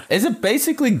 Never mind. Is it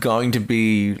basically going to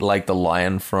be like the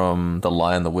lion from The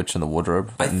Lion, the Witch, and the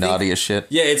Wardrobe? Like naughty as shit?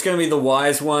 Yeah, it's going to be the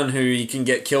wise one who you can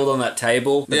get killed on that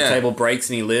table. The table breaks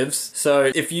and he lives.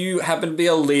 So if you happen to be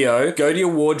a Leo, go to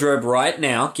your wardrobe right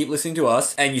now, keep listening to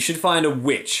us, and you should find a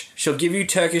witch. She'll give you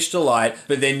Turkish delight,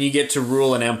 but then you get to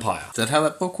rule an empire. Is that how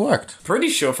that book worked? Pretty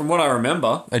sure from what I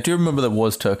remember. I do remember there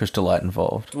was Turkish delight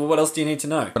involved. Well, what else do you need to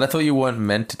know? But I thought you weren't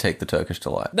meant to take the Turkish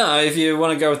delight. No, if you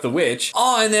want to go with the witch.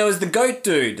 Oh, and there was the goat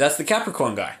dude. That's the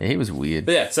Capricorn guy. Yeah, he was weird.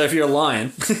 But yeah, so if you're a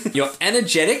lion, you're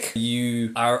energetic,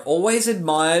 you are always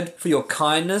admired for your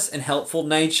kindness and helpful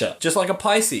nature, just like a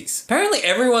Pisces. Apparently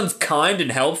everyone's kind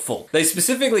and helpful. They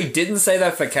specifically didn't say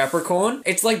that for Capricorn.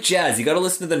 It's like jazz, you gotta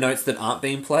listen to the notes that aren't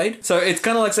being played. So it's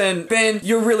kind of like saying, Ben,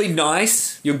 you're really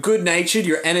nice, you're good-natured,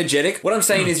 you're energetic. What I'm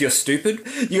saying is you're stupid.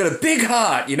 You got a big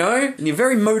heart, you know? And you're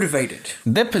very motivated.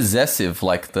 They're possessive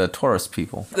like the Taurus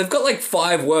people. They've got like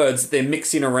 5 words they're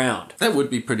mixing around. That would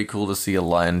be pretty cool to see a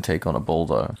lion take on a bull,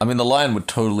 though. I mean, the lion would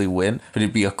totally win, but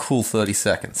it'd be a cool 30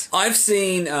 seconds. I've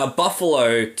seen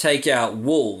buffalo take out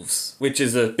wolves, which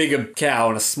is a bigger cow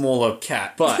and a smaller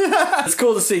cat. But it's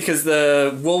cool to see because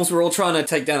the wolves were all trying to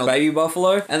take down a baby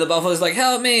buffalo, and the buffalo's like,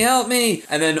 help me, help me.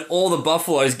 And then all the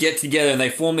buffaloes get together and they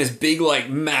form this big, like,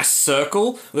 mass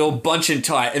circle. They're all bunching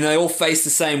tight and they all face the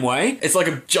same way. It's like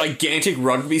a gigantic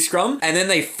rugby scrum. And then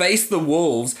they face the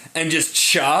wolves and just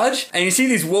charge. And you see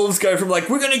these wolves go from like,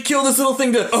 we're going to kill this little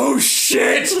thing to, oh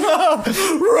shit,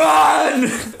 run!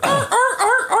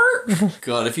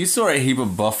 God, if you saw a heap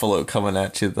of buffalo coming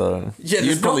at you, though,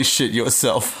 you'd probably shit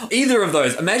yourself. Either of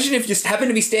those. Imagine if you happen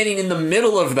to be standing in the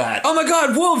middle of that. Oh my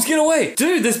god, wolves, get away!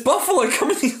 Dude, there's buffalo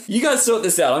coming. You guys sort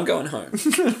this out. I'm going home.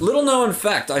 Little known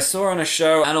fact, I saw on a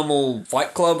show, Animal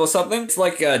Fight Club or something. It's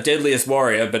like Deadliest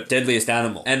Warrior, but Deadliest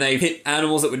Animal. And they hit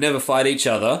animals that would never fight each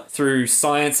other through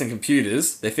science and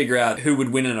computers. They figure out who would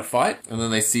win in a fight. And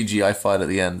then they CGI fight at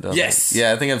the end. Yes.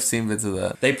 Yeah, I think I've seen bits of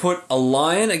that. They put a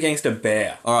lion against a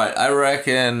bear. Alright, I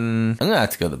reckon I'm gonna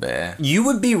have to go the bear. You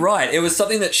would be right. It was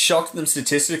something that shocked them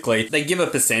statistically. They give a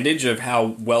percentage of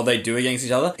how well they do against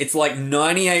each other. It's like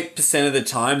 98% of the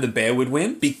time the bear would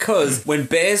win, because when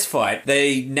bears fight,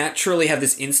 they naturally have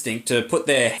this instinct to put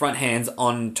their front hands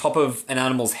on top of an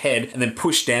animal's head and then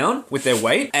push down with their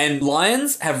weight. And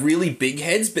lions have really big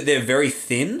heads, but they're very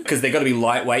thin because they've got to be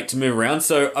lightweight to move around.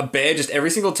 So a bear just every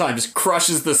single time just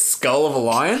crushes the skull of a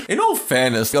lion. In all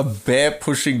fairness, a bear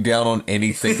pushing down on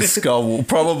anything skull will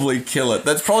probably kill it.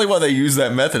 That's probably why they use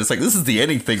that method. It's like, this is the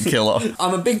anything killer.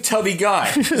 I'm a big tubby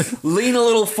guy. Lean a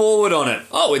little forward on it.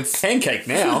 Oh, it's pancake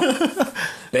now.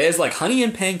 Bears like honey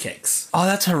and pancakes. Oh,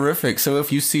 that's horrific. So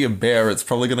if you see a bear, it's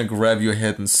probably going to grab your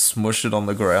head and smush it on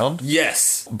the ground?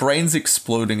 Yes. Brains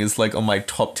exploding is like on my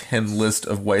top 10 list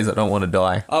of ways I don't want to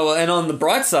die. Oh, well, and on the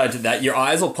bright side to that, your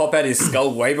eyes will pop out his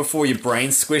skull way before your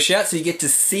brains squish out, so you get to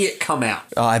see it come out.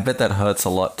 Oh, I bet that hurts a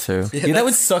lot too. Yeah, that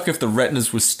would suck if the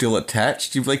retinas were still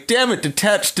attached. You'd be like, damn it,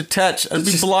 detach. I'd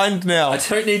be blind now. I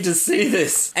don't need to see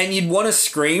this. And you'd want to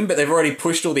scream, but they've already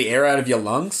pushed all the air out of your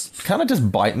lungs. Can't it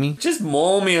just bite me? Just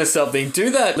maul me or something. Do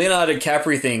that Leonardo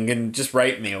DiCaprio thing and just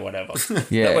rape me or whatever.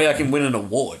 Yeah. That way I can win an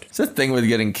award. It's the thing with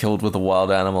getting killed with a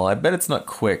wild animal. I bet it's not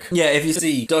quick. Yeah, if you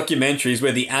see documentaries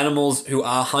where the animals who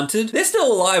are hunted, they're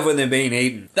still alive when they're being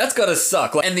eaten. That's gotta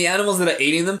suck. And the animals that are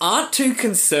eating them aren't too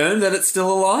concerned that it's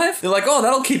still alive. They're like, oh,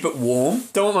 that'll keep it warm.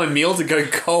 Don't want my meal to go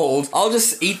cold. I'll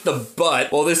just eat the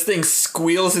butt while this thing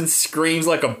squeals and screams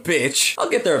like a bitch. I'll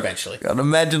get there eventually. God,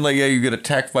 imagine like, yeah, you get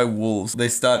attacked by wolves. They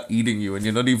start eating you and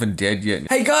you're not even dead yet.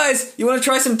 Hey guys, you want to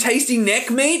try some tasty neck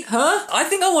meat, huh? I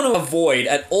think I want to avoid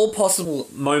at all possible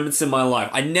moments in my life.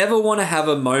 I never want to have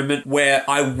a moment where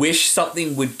I wish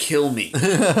something would kill me.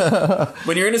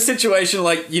 When you're in a situation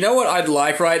like, you know what I'd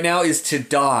like right now is to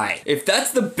die. If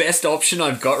that's the best option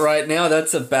I've got right now,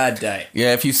 that's a bad day.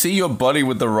 Yeah, if you see your buddy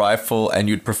with the rifle and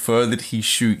you'd prefer that he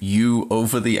shoot you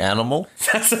over the animal,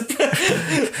 that's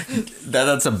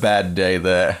a bad day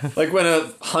there. Like when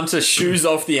a hunter shoos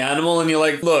off the animal and you're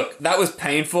like, look, that was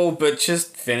painful, but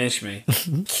just finish me.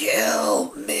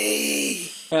 Kill me.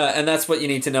 And that's what you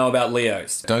need to know about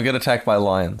Leos. Don't get attacked by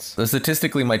lions. So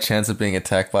statistically, my chance of being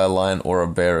attacked by a lion or a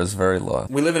bear is very low.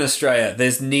 We live in Australia.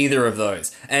 There's neither of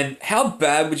those. And how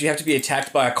bad would you have to be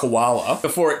attacked by a koala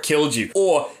before it killed you?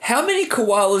 Or how many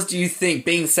koalas do you think,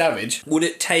 being savage, would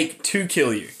it take to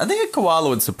kill you? I think a koala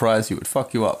would surprise you. It'd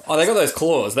fuck you up. Oh, they got those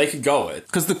claws. They could go it.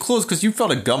 Because you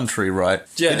felt a gum tree, right?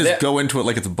 Yeah, They just go into it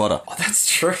like it's butter. Oh,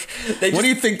 that's true. What do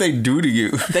you think they do to you?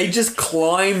 They just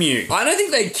climb you. I don't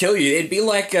think they'd kill you. It'd be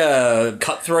like a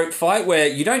cutthroat fight where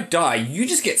you don't die. You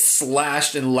just get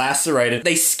slashed and lacerated.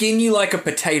 They skin you like a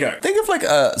potato. Think of like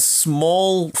a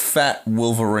small, fat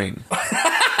Wolverine.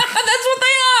 That's what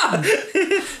they are!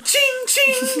 Ching,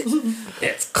 ching!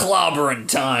 It's clobbering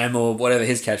time, or whatever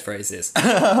his catchphrase is.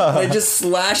 They just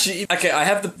slash you. Okay, I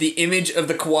have the image of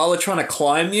the koala trying to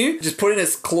climb you, just putting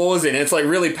its claws in. It's like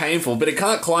really painful, but it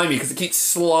can't climb you because it keeps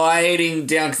sliding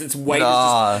down because its weight is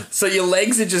just... So your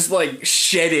legs are just like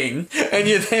shedding and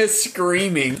you're there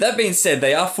screaming. That being said,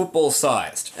 they are football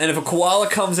sized. And if a koala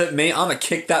comes at me, I'm gonna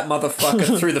kick that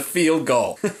motherfucker through the field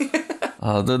goal.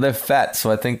 They're fat,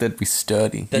 so I think they'd be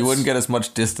sturdy. You wouldn't get as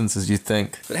much distance as you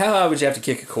think. But how hard would you have to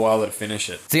kick a koala to finish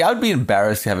it? See, I would be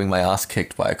embarrassed having my ass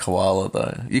kicked by a koala,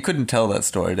 though. You couldn't tell that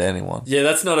story to anyone. Yeah,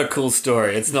 that's not a cool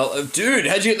story. It's not, dude,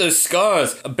 how'd you get those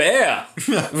scars? A bear.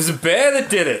 It was a bear that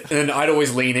did it. And I'd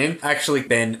always lean in. Actually,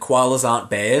 Ben, koalas aren't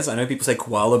bears. I know people say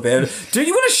koala bear. Dude,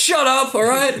 you want to shut up, all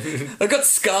right? I've got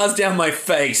scars down my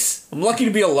face. I'm lucky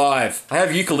to be alive. I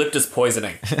have eucalyptus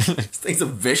poisoning. These things are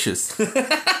vicious.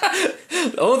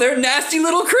 Oh, they're nasty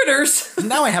little critters.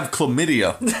 Now I have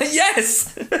chlamydia.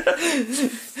 Yes!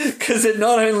 Because it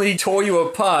not only tore you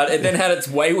apart, it then had its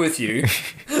way with you.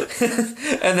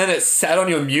 And then it sat on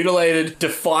your mutilated,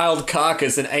 defiled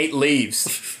carcass and ate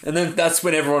leaves. And then that's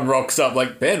when everyone rocks up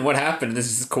like, Ben, what happened?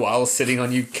 This is a koala sitting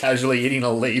on you casually eating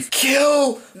a leaf.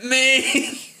 Kill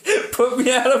me! Put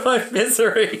me out of my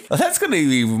misery. That's gonna be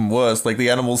even worse. Like, the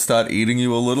animals start eating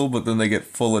you a little, but then they get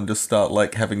full and just start,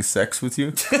 like, having sex with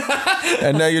you.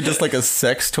 And now you're just like a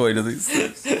sex toy to these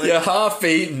things. You're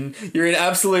half-eaten, you're in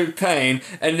absolute pain,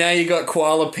 and now you got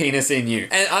koala penis in you.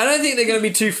 And I don't think they're going to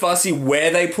be too fussy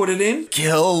where they put it in.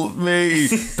 Kill me.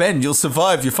 Ben, you'll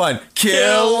survive. You're fine.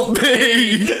 Kill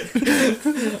me.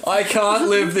 I can't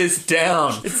live this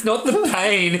down. It's not the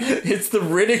pain, it's the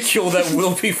ridicule that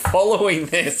will be following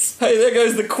this. Hey, there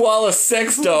goes the koala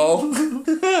sex doll.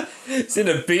 It's in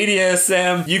a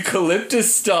BDSM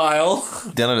eucalyptus style.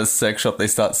 Down at a sex shop, they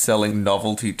start selling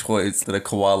novelty toys that are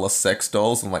koala sex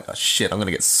dolls. I'm like, oh shit, I'm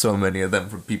gonna get so many of them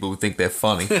from people who think they're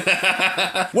funny.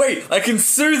 Wait, I can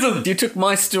sue them! You took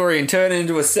my story and turned it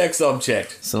into a sex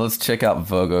object. So let's check out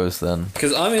Virgos then.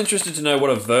 Because I'm interested to know what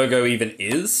a Virgo even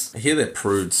is. I hear they're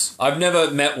prudes. I've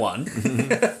never met one.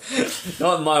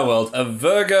 Not in my world. A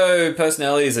Virgo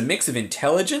personality is a mix of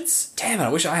intelligence. Damn it, I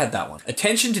wish I had that one.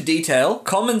 Attention to detail,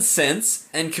 common sense,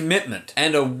 and commitment.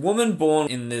 And a woman born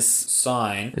in this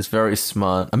sign Is very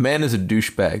smart. A man is a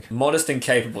douchebag. modest and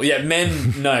capable. Yeah,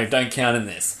 men, no, don't count in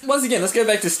this. Once again, let's go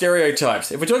back to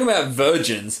stereotypes. If we're talking about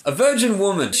virgins, a virgin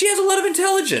woman, she has a lot of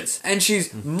intelligence, and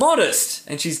she's modest,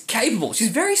 and she's capable. She's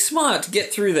very smart to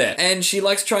get through there, and she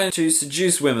likes trying to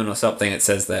seduce women or something, it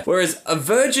says there. Whereas a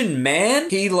virgin man,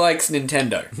 he likes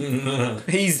Nintendo.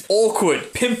 He's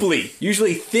awkward, pimply,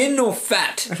 usually thin or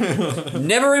fat.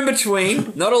 Never in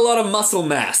between, not a lot of muscle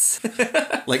mass.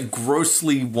 Like,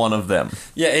 grossly one of them.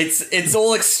 Yeah, it's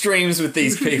all extremes with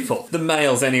these people. The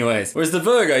males, anyways. Whereas the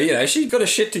Virgo, you know, she got her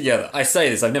shit together. I say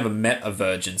this, I've never met a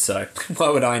virgin, so why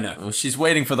would I know? Well, she's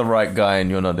waiting for the right guy and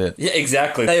you're not it. Yeah,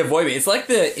 exactly. They avoid me. It's like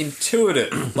they're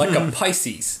intuitive, like a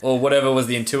Pisces, or whatever was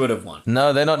the intuitive one.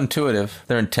 No, they're not intuitive.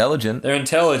 They're intelligent. They're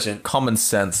intelligent. Common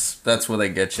sense. That's where they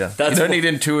get you. That's you don't what- need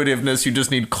intuitiveness, you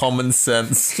just need common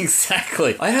sense.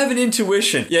 Exactly. I have an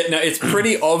intuition. Yeah, no, it's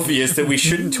pretty obvious that we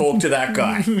shouldn't talk to that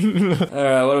guy.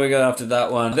 Alright, what do we got after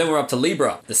that one? Then we're up to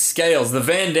Libra. The scales, the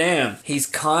Van Damme. He's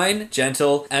kind,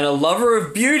 gentle, and a lover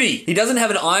of beauty. He doesn't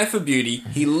have an eye for beauty.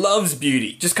 He loves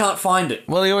beauty. Just can't find it.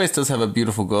 Well, he always does have a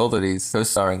beautiful girl that he's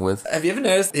co-starring with. Have you ever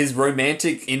noticed his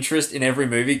romantic interest in every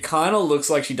movie kind of looks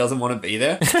like she doesn't want to be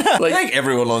there? I Like, think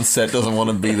everyone on set doesn't want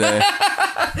to be there.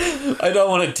 I don't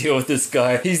want to deal with this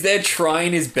guy. He's there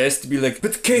trying his best to be like,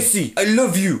 but Casey, I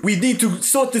love you. We need to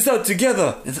sort this out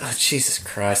together. And, oh, Jesus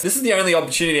Christ. This is the only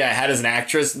opportunity I had as an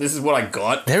actress, and this is what I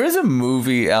got. There is a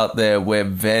movie out there where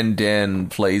Van Damme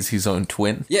plays his own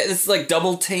twin. Yeah, it's like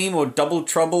Double Team or Double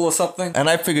Trouble or something. And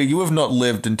I figure you have not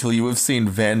lived until you have seen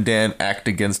Van Damme act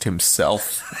against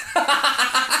himself.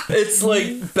 It's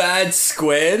like bad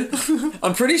squared.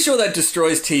 I'm pretty sure that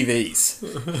destroys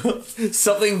TVs.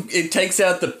 Something, it takes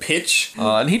out the pitch.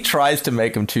 And he tries to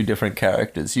make them two different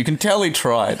characters. You can tell he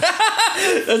tried.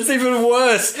 That's even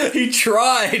worse. He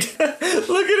tried.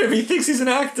 Look at him. He thinks he's an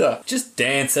actor. Just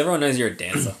dance. Everyone knows you're a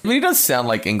dancer. I mean, he does sound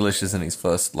like English isn't his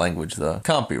first language, though.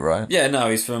 Can't be, right? Yeah, no,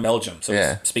 he's from Belgium, so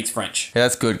Yeah. he speaks French. Yeah,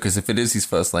 that's good, because if it is his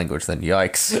first language, then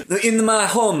yikes. In my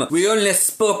home, we only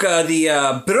spoke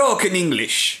the broken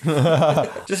English.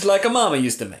 Just like a mama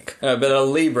used to make. But a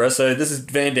Libra, so this is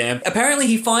Van Damme. Apparently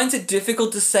he finds it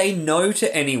difficult to say no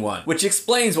to anyone, which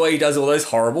explains why he does all those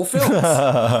horrible films.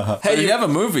 Hey, if you have a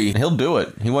movie, he'll do it.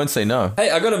 He won't say no. Hey,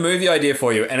 I got a movie idea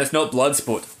for you, and it's not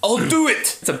Bloodsport. I'll do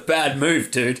it! It's a bad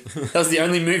move, dude. That was the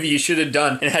only movie you should have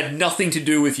done, and it had nothing to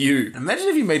do with you. Imagine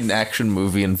if you made an action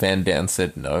movie and Van Damme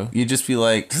said no. You'd just be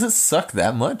like, does it suck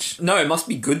that much? No, it must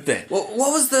be good then. Well,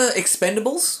 what was the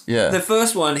Expendables? Yeah. The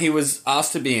first one, he was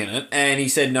asked to be in it, and he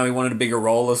said no, he wanted a bigger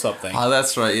role or something. Oh,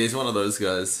 that's right. He's one of those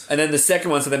guys. And then the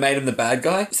second one, so they made him the bad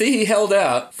guy. See, he held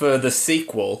out for the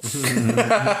sequel.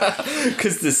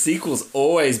 Because the sequel's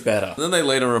always better. Then they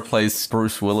later replaced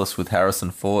Bruce Willis with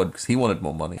Harrison Ford because he wanted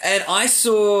more money. And I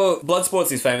saw Bloodsport's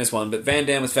his famous one, but Van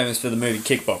Damme was famous for the movie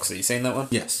Kickboxer. You seen that one?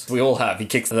 Yes. We all have. He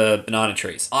kicks the banana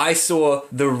trees. I saw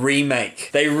the remake.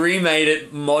 They remade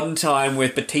it modern time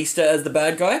with Batista as the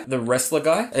bad guy, the wrestler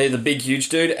guy, the big huge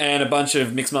dude, and a bunch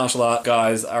of mixed martial art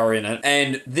guys are in it.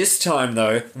 And this time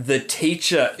though, the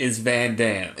teacher is Van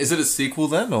Damme. Is it a sequel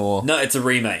then, or? No, it's a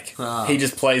remake. Ah. He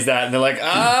just plays that and they're like,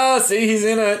 see, he's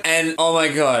in it. And oh my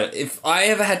god, if I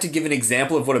ever had to give an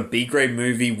example of what a B-grade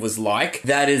movie was like,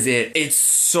 that is it. It's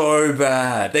so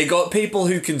bad. They got people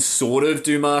who can sort of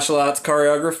do martial arts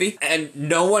choreography, and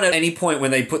no one at any point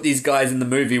when they put these guys in the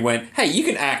movie went, hey, you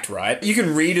can act, right? You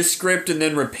can read a script and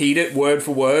then repeat it word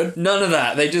for word. None of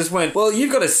that. They just went, well,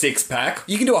 you've got a six-pack.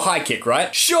 You can do a high kick,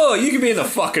 right? Sure, you can be in the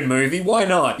fucking movie. Why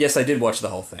not? Yes, I did watch the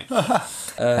whole thing.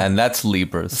 And that's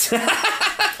Libras.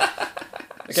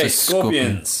 Okay, So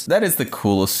Scorpions. That is the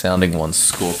coolest sounding one,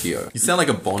 Scorpio. You sound like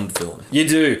a Bond villain. You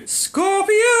do.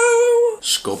 Scorpio!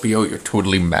 Scorpio, you're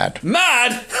totally mad.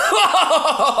 Mad?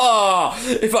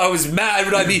 If I was mad,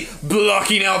 would I be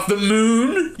blocking out the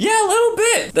moon? Yeah, a little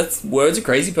bit. That's words a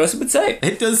crazy person would say.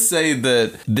 It does say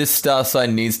that this star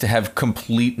sign needs to have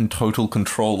complete and total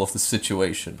control of the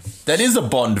situation. That is a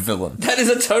Bond villain. That is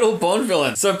a total Bond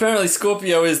villain. So apparently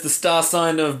Scorpio is the star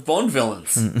sign of Bond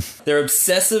villains. They're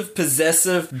obsessive,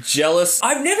 possessive, jealous.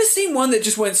 I've never seen one that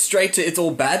just went straight to it's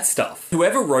all bad stuff.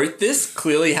 Whoever wrote this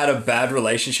clearly had a bad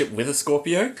relationship with a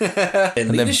Scorpio. They're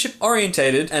leadership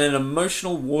orientated and an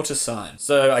emotional water sign.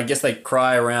 So I guess they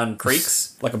cry around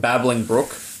creeks like a babbling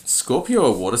brook. Scorpio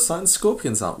are water signs?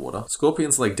 Scorpions aren't water.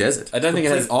 Scorpions like desert. I don't think it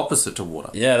Complete has- opposite to water.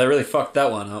 Yeah, they really fucked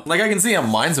that one up. Like, I can see how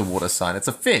mine's a water sign. It's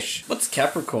a fish. What's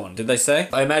Capricorn? Did they say?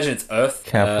 I imagine it's Earth.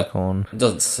 Capricorn. It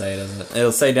doesn't say, does it?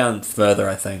 It'll say down further,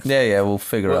 I think. Yeah, we'll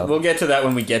figure out. We'll get to that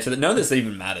when we get to that. None of this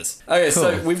even matters. Okay,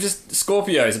 so Cool. we've just...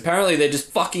 Scorpios. Apparently they're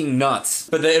just fucking nuts.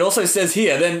 But it also says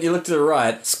here, then you look to the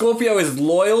right, Scorpio is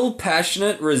loyal,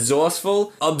 passionate,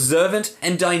 resourceful, observant,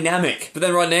 and dynamic. But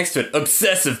then right next to it,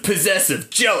 obsessive, possessive,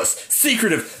 jealous,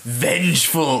 secretive,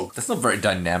 vengeful. That's not very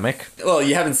dynamic. Well,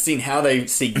 you haven't seen how they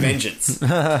seek vengeance.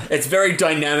 It's very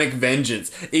dynamic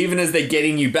vengeance. Even as they're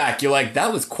getting you back, you're like,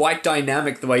 that was quite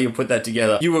dynamic the way you put that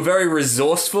together. You were very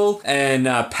resourceful and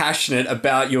passionate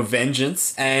about your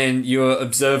vengeance, and you're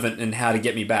observant in how to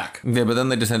get me back. Yeah, but then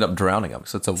they just end up drowning them,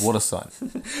 so it's a water sign.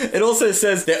 It also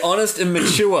says they're honest and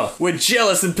mature. We're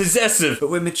jealous and possessive,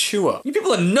 but we're mature. You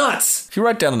people are nuts. If you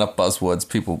write down enough buzzwords,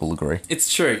 people will agree.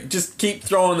 It's true. Just keep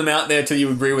throwing them out there till you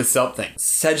agree with something.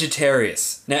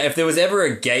 Sagittarius. Now, if there was ever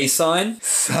a gay sign,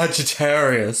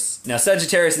 Sagittarius. Now,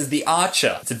 Sagittarius is the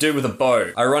archer. It's a dude with a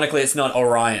bow. Ironically, it's not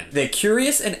Orion. They're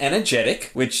curious and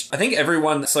energetic, which I think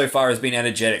everyone so far has been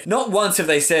energetic. Not once have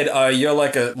they said, oh, you're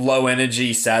like a low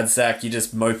energy sad sack, you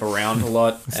just mope around a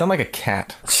lot. You sound like a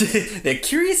cat. They're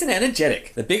curious and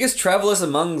energetic. The biggest travelers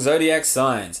among zodiac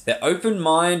signs. Their open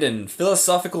mind and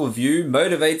philosophical view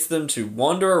motivates them to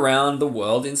wander around the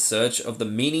world in search of the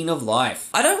meaning of life.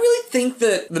 I don't really think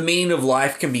that the meaning of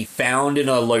life can be found in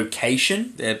a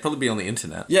location. Yeah, it'd probably be on the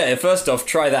internet. Yeah, first off,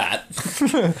 try that.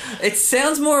 It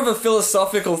sounds more of a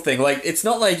philosophical thing. Like, it's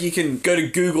not like you can go to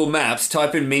Google Maps,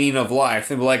 type in meaning of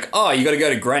life, and be like, oh, you gotta go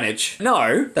to Greenwich.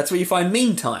 No, that's where you find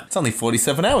mean time. It's only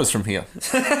 47 hours from here.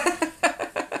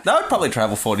 I would probably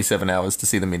travel 47 hours to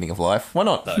see the meaning of life. Why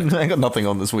not? I got nothing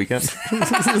on this weekend.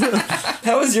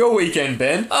 How was your weekend,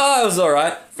 Ben? Oh, it was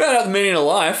alright. Found out the meaning of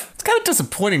life. It's kind of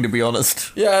disappointing, to be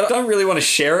honest. Yeah, I don't really want to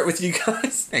share it with you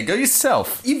guys. Hey, go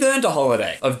yourself. You've earned a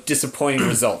holiday of disappointing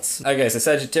results. Okay, so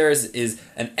Sagittarius is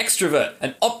an extrovert,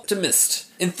 an optimist,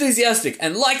 enthusiastic,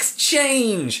 and likes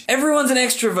change. Everyone's an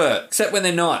extrovert, except when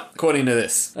they're not, according to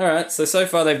this. Alright, so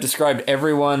far they've described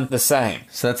everyone the same.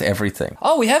 So that's everything.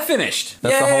 Oh, we have finished.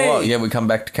 That's the Yay! whole lot. Yeah, we come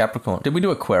back to Capricorn. Did we do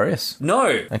Aquarius? No.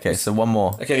 Okay, so one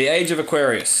more. Okay, the age of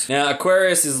Aquarius. Now,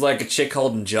 Aquarius is like a chick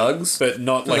holding jugs, but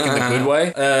not like in the good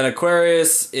way. And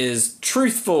Aquarius is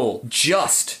truthful,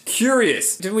 just,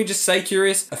 curious. Didn't we just say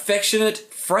curious? Affectionate,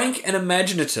 frank, and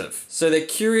imaginative. So they're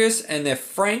curious and they're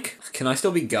frank. Can I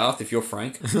still be Garth if you're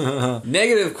Frank?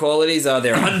 Negative qualities are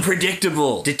they're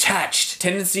unpredictable, detached,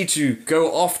 tendency to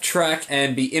go off track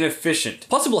and be inefficient.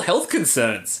 Possible health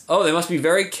concerns. Oh, they must be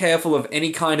very careful of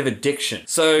any kind of addiction.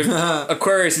 So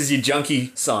Aquarius is your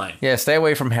junkie sign. Yeah, stay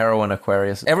away from heroin,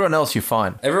 Aquarius. Everyone else, you're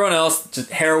fine. Everyone else,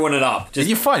 just heroin it up. Just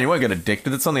You're fine. You won't get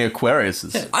addicted. It's on the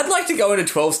Aquariuses. I'd like to go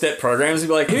into 12-step programs and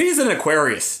be like, who is an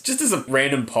Aquarius? Just as a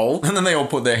random poll. And then they all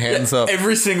put their hands up.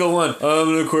 Every single one. I'm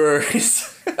an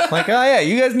Aquarius. Like, oh yeah,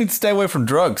 you guys need to stay away from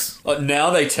drugs. Now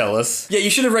they tell us. Yeah,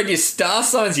 you should have read your star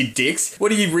signs, you dicks.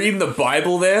 What are you reading the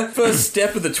Bible there? First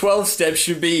step of the 12 steps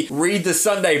should be read the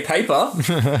Sunday paper.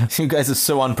 You guys are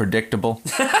so unpredictable.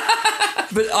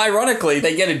 But ironically,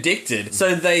 they get addicted,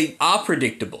 so they are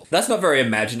predictable. That's not very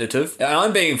imaginative. And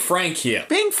I'm being frank here.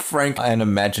 Being frank and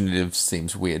imaginative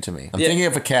seems weird to me. I'm thinking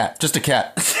of a cat. Just a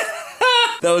cat.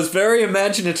 That was very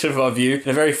imaginative of you in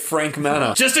a very frank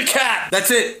manner. Just a cat!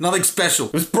 That's it. Nothing special.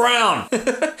 It was brown!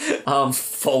 Arms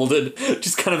folded.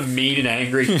 Just kind of mean and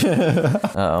angry.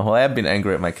 Oh, well, I have been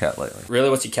angry at my cat lately.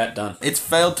 Really, what's your cat done? It's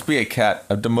failed to be a cat.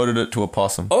 I've demoted it to a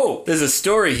possum. Oh, there's a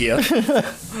story here.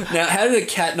 Now, how did a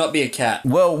cat not be a cat?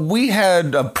 Well, we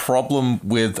had a problem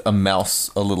with a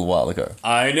mouse a little while ago.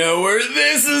 I know where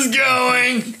this is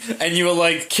going! And you were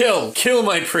like, kill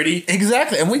my pretty.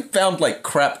 Exactly, and we found like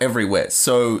crap everywhere.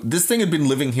 So this thing had been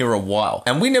living here a while,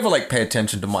 and we never like pay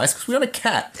attention to mice because we own a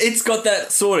cat. It's got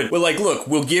that sorted. We're like, look,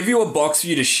 we'll give you a box for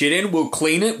you to shit in, we'll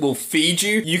clean it, we'll feed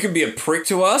you, you can be a prick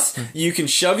to us, you can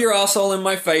shove your asshole in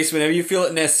my face whenever you feel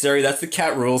it necessary, that's the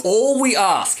cat rules. All we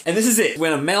ask, and this is it,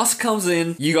 when a mouse comes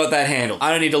in, you got that handled.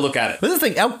 I don't need to look at it. But the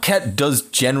thing, our cat does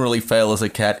generally fail as a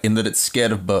cat in that it's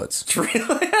scared of birds.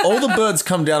 Really? All the birds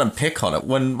come down and pick on it.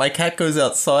 When my cat goes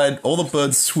outside, all the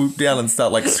birds swoop down and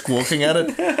start like squawking at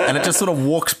it, and it just sort of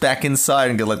walks back inside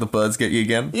and let the birds get you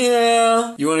again.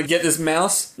 Yeah. You want to get this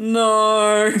mouse?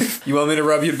 No. You want me to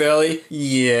rub your belly?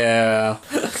 Yeah.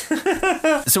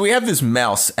 So we have this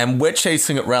mouse, and we're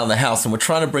chasing it around the house, and we're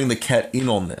trying to bring the cat in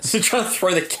on this. You're trying to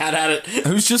throw the cat at it.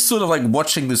 Who's just sort of like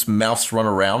watching this mouse run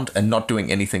around and not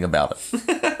doing anything about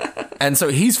it. And so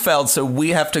he's failed, so we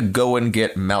have to go and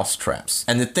get mouse traps.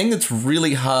 And the thing that's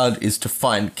really hard is to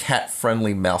find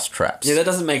cat-friendly mouse traps. Yeah, that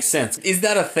doesn't make sense. Is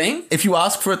that a thing? If you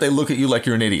ask for it, they look at you like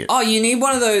you're an idiot. Oh, you need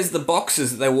one of those, the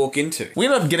boxes that they walk into. We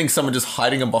ended up getting someone just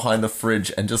hiding them behind the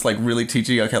fridge and just like really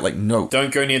teaching our cat, like, no.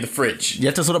 Don't go near the fridge. You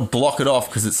have to sort of block it off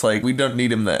because it's like, we don't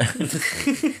need him there.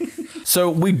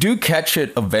 So we do catch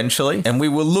it eventually, and we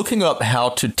were looking up how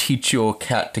to teach your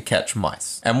cat to catch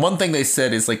mice. And one thing they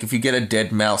said is like, if you get a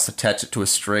dead mouse, attach it to a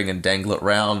string and dangle it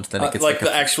around, then it gets like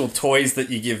the actual toys that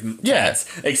you give cats.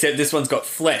 Yeah. Except this one's got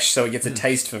flesh, so it gets a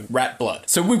taste for rat blood.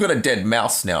 So we've got a dead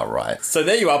mouse now, right? So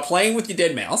there you are, playing with your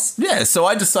dead mouse. Yeah, so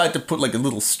I decide to put like a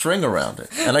little string around it.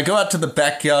 And I go out to the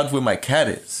backyard where my cat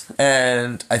is.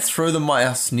 And I throw the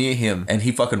mouse near him, and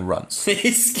he fucking runs.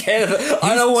 He's scared of it.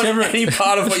 I don't want any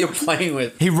part of what you're playing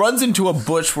with. He runs into a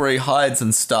bush where he hides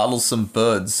and startles some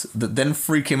birds that then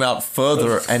freak him out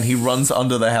further, and he runs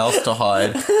under the house to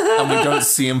hide, and we don't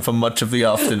see him for much of the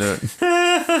afternoon.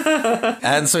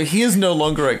 And so he is no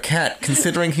longer a cat,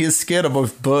 considering he is scared of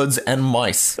both birds and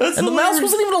mice. That's and the hilarious. mouse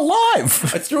wasn't even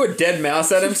alive. I threw a dead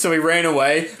mouse at him, so he ran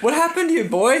away. What happened to you,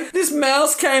 boy? This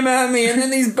mouse came at me, and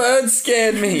then these birds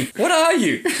scared me. What are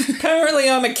you? Apparently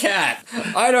I'm a cat.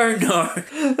 I don't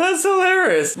know. That's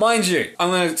hilarious. Mind you, I'm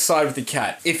going to side with the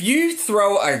cat. If you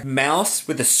throw a mouse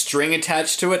with a string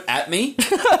attached to it at me,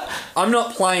 I'm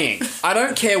not playing. I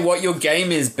don't care what your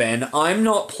game is, Ben. I'm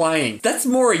not playing. That's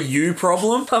more a you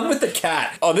problem. I'm with the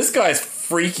cat. Oh, this guy's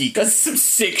freaky. That's some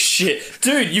sick shit.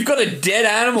 Dude, you've got a dead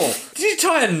animal. Did you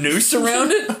tie a noose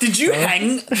around it? Did you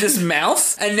hang this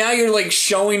mouse? And now you're like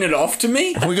showing it off to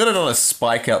me? We got it on a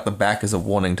spike out the back as a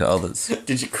warning to others.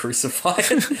 Did you crucify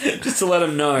it? Just to let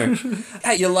him know.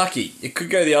 Hey, you're lucky. It could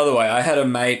go the other way. I had a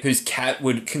mate whose cat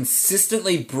would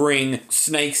consistently bring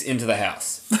snakes into the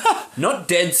house. Not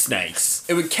dead snakes.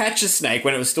 It would catch a snake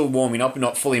when it was still warming up and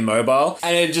not fully mobile,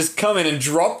 and it'd just come in and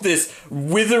drop this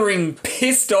withering,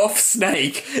 pissed off snake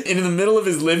snake in the middle of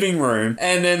his living room,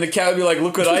 and then the cat would be like,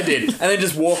 look what I did, and then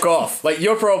just walk off. Like,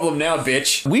 your problem now,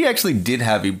 bitch. We actually did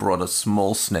have, he brought a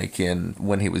small snake in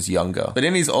when he was younger. But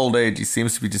in his old age, he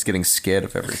seems to be just getting scared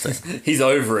of everything. He's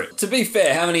over it. To be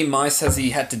fair, how many mice has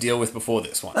he had to deal with before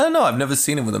this one? I don't know, I've never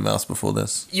seen him with a mouse before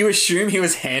this. You assume he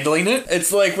was handling it?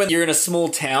 It's like when you're in a small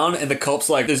town and the cop's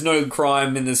like, there's no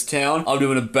crime in this town, I'm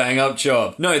doing a bang-up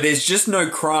job. No, there's just no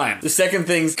crime. The second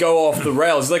things go off the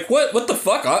rails. Like, what the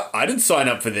fuck? I didn't sign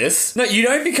up for this. No, you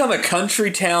don't become a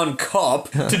country town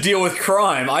cop to deal with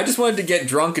crime. I just wanted to get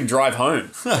drunk and drive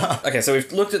home. Okay, so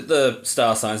we've looked at the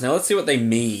star signs. Now let's see what they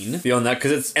mean beyond that,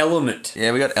 because it's element.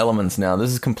 Yeah, we got elements now.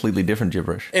 This is completely different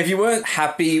gibberish. If you weren't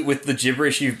happy with the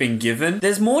gibberish you've been given,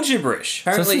 there's more gibberish.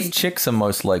 So Apparently, it says chicks are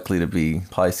most likely to be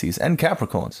Pisces and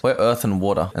Capricorns. We're earth and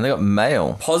water. And they got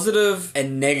male. positive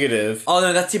and negative. Oh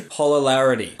no, that's your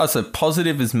polarity. Oh, so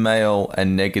positive is male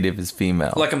and negative is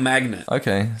female. Like a magnet.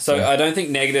 Okay. So I don't think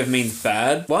negative means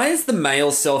bad. Why is the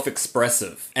male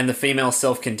self-expressive and the female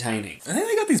self-containing? I think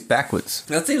they got these backwards.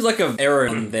 That seems like an error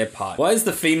on their part. Why is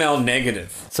the female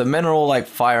negative? So men are all like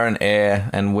fire and air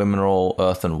and women are all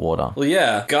earth and water. Well,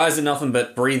 yeah, guys are nothing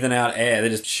but breathing out air. They're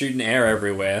just shooting air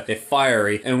everywhere. They're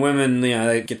fiery. And women, you know,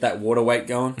 they get that water weight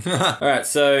going. All right,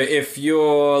 so if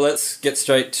you're... Let's get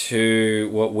straight to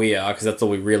what we are, because that's all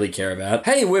we really care about.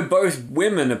 Hey, we're both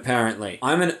women, apparently.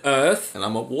 I'm an earth. And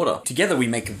I'm a water. Together we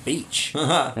make a beach.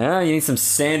 Yeah, you need some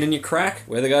sand in your crack?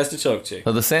 We're the guys to talk to.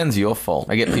 So the sand's your fault.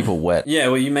 I get people wet. Yeah,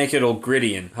 well, you make it all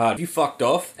gritty and hard. You fucked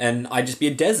off, and I'd just be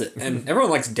a desert. And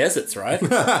everyone likes deserts, right?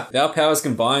 With our powers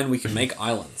combined, we can make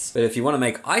islands. But if you want to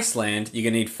make Iceland, you're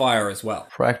going to need fire as well.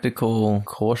 Practical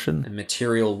caution. A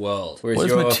material world. Whereas What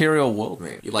does material world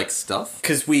mean? You like stuff?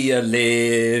 Because we are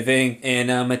living in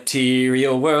a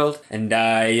material world, and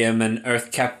I am an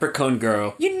Earth Capricorn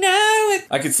girl. You know it.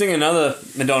 I could sing another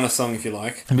Madonna song if you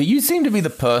like. But you seem to be the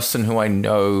person who I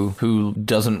know who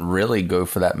doesn't really go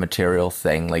for that material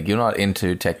thing. Like, you're not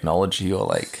into technology or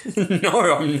like...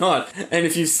 No, I'm not. And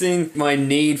if you've seen my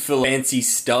need for fancy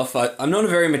stuff, I'm not a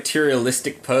very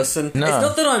materialistic person. No. It's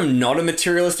not that I'm not a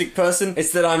materialistic person,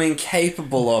 it's that I'm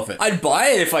incapable of it. I'd buy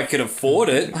it if I could afford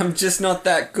it. I'm just not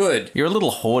that good. You're a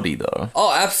little hoardy, though.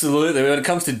 Oh, absolutely. When it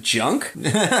comes to junk,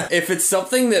 if it's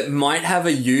something that might have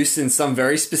a use in some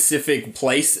very specific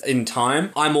place in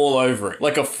time, I'm all over it.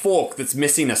 Like a fork that's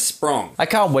missing a sprong. I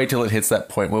can't wait till it hits that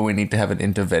point where we need to have an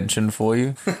intervention for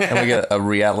you. And we get a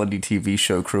reality TV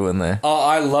show crew in there. Oh,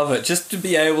 I love it. Just to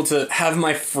be able to have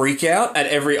my freak out at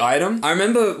every item. I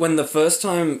remember when the first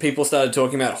time people started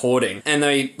talking about hoarding, and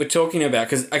they were talking about,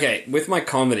 because, okay, with my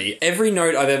comedy, every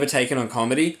note I've ever taken on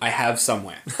comedy, I have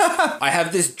somewhere. I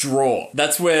have this drawer.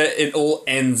 That's where it all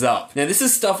ends up. Now, this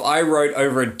is stuff I wrote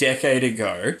over a decade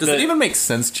ago. Does it even make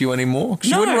sense to you anymore?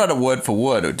 Because No. you wouldn't write a word for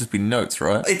word. It would just be notes,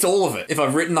 right? It's all of it. If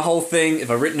I've written the whole thing, if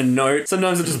I've written a note,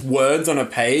 sometimes it's just words on a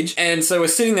page. And so we're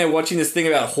sitting there watching this thing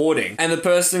about hoarding, and the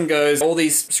person goes, all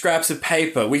these scraps of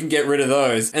paper, we can get rid of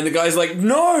those. And the guy's like,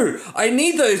 no, I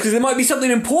need those because there might be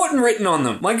something important written on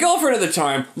them. My girlfriend at the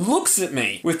time looks at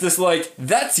me with this like,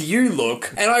 that's you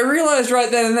look. And I realized right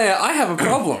then and there, I have a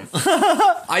problem.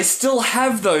 I still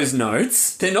have those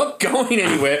notes. They're not going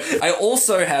anywhere. I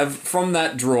also have, from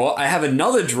that drawer, I have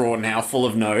another drawer now full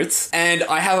of notes. And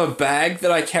I have a bag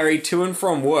that I carry to and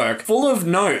from work full of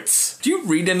notes. Do you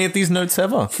read any of these notes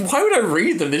ever? Why would I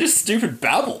read them? They're just stupid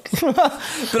babble.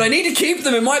 But I need to keep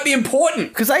them. It might be important.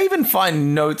 Because I even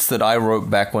find notes that I wrote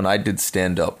back when I did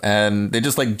stand-up, and they're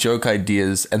just like joke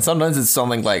ideas, and sometimes it's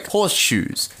something like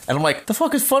horseshoes. And I'm like, the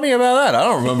fuck is funny about that? I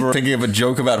don't remember thinking of a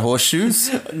joke about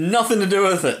horseshoes. Nothing to do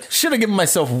with it. Should have given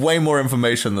myself way more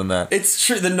information than that. It's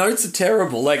true. The notes are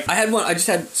terrible. Like, I had one, I just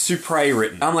had Supre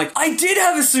written. I'm like, I did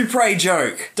have a Supre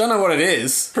joke. Don't know what it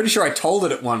is. Pretty sure I told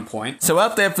it at one point. So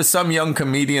out there for some young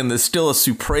comedian, there's still a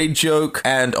Supre joke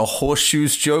and a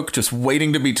horseshoes joke just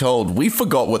waiting to be told. We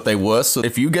forgot what they were, so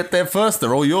if you get there first,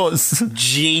 they're all yours.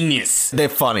 Genius. They're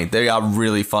funny. They are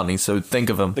really funny, so think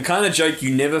of them. The kind of joke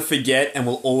you never forget and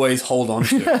will always hold on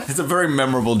to. It's a very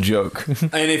memorable joke.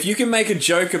 And if you can make a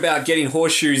joke about getting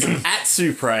horseshoes at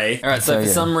Supre... Alright, so So, for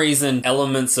yeah. some reason,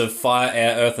 elements of fire,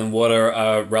 air, earth, and water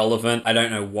are relevant. I don't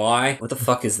know why. What the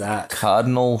fuck is that?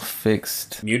 Cardinal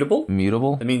fixed Mutable?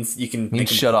 mutable. That means you can... make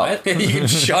them shut up. quiet. You can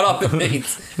shut up, it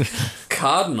means.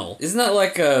 Cardinal. Isn't that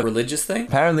like a religious thing?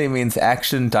 Apparently it means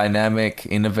action, dynamic,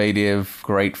 innovative,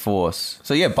 great force.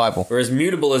 So yeah, Bible. Whereas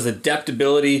mutable is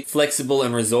adaptability, flexible,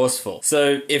 and resourceful.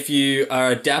 So if you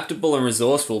are adaptable and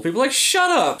resourceful, people are like,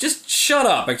 shut up. Just shut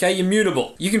up, okay? You're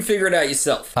mutable. You can figure it out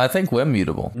yourself. I think we're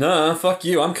mutable. No, fuck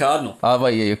you. I'm cardinal. Oh,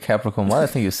 wait, yeah, you're Capricorn. Why do I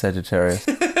think you're Sagittarius?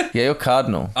 Yeah, you're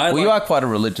cardinal. You are quite a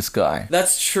religious guy.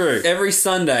 That's true. Every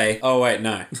Sunday. Oh, wait,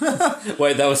 no.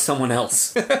 Wait, that was someone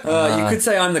else. You could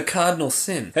say I'm the cardinal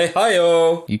sin. Hey,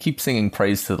 hi-yo. You keep singing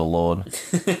praise to the Lord.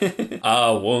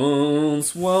 I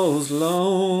once was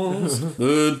lost,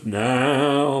 but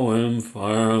now am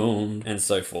found. And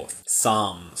so forth.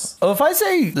 Psalms. Oh, if I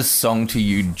say the song to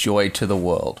you, Joy to the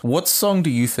World, what song do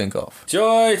you think of?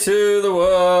 Joy to the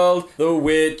world, the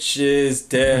witch is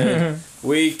dead.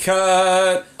 We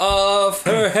cut off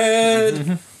her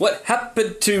head. What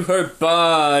happened to her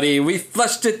body? We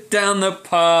flushed it down the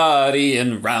party,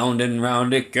 and round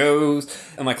it goes.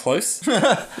 Am I close?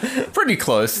 Pretty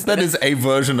close. That is a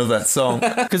version of that song.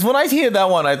 Because when I hear that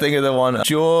one, I think of the one,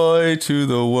 Joy to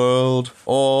the world,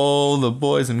 all the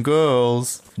boys and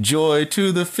girls. Joy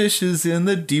to the fishes in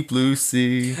the deep blue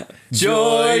sea.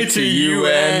 Joy to you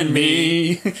and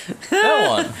me. That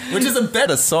one, which is a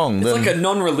better song than... It's like a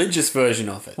non-religious version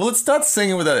of it. Well, it starts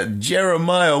singing with that,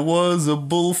 Jeremiah was a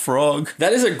bullfrog.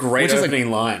 That is a great Which is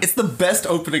opening line. It's the best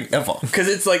opening ever. Because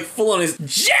it's like full on is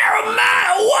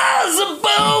Jeremiah was a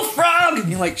bullfrog. And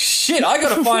you're like, shit, I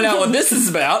gotta find out what this is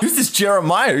about. Who's this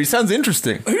Jeremiah? He sounds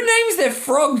interesting. Who names their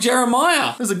frog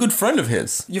Jeremiah? He was a good friend of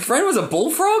his. Your friend was a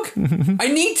bullfrog? I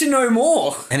need to know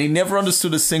more. And he never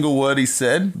understood a single word he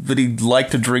said, but he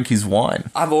liked to drink his wine.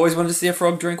 I've always wanted to see a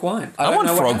frog drink wine. I want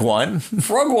frog wine.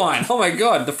 Frog wine. Oh my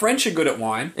god, the French are good at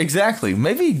wine. Exactly.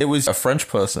 Maybe it was a French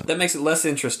person. That makes it less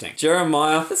interesting.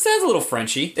 Jeremiah, that sounds a little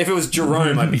Frenchy. If it was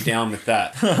Jerome, I'd be down with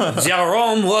that.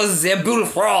 Jerome was a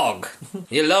bullfrog.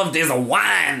 He loved his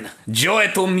wine. Joy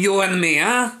to you and me,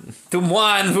 huh? To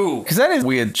moi and vous. Because that is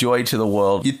weird, Joy to the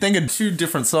World. You'd think of two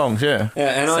different songs, yeah.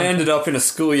 Yeah, and I ended up in a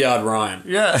schoolyard rhyme.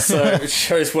 Yeah. So it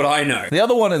shows what I know. The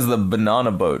other one is the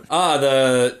Banana Boat. Ah,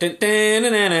 the...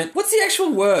 What's the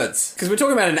actual words? Because we're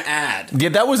talking about an ad. Yeah,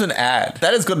 that was an ad.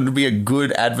 That is going to be a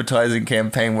good advertising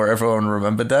campaign where everyone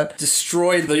remembered that.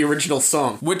 Destroyed the original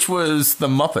song. Which was the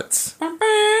Muppets.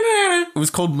 It was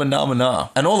called Mana Mana.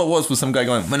 And all it was some guy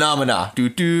going, Mana Mana, do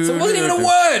do. So it wasn't even a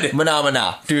word! Mana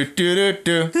Mana, do do do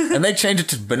do. And they changed it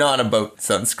to Banana Boat,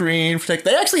 sunscreen, protect.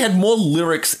 They actually had more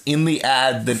lyrics in the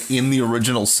ad than in the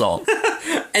original song.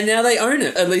 And now they own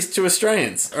it, at least to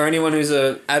Australians, or anyone who's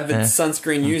a avid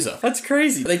sunscreen user. That's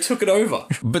crazy. They took it over.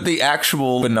 But the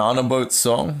actual Banana Boat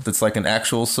song, that's like an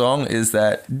actual song, is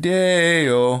that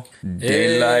Day-o,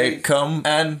 daylight come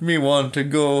and me want to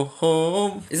go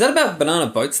home. Is that about banana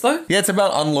boats, though? Yeah, it's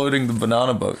about unloading the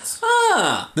banana boats.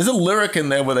 Ah. There's a lyric in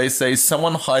there where they say,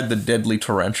 someone hide the deadly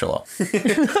tarantula.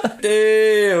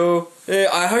 Day-o.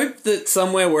 I hope that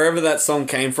somewhere, wherever that song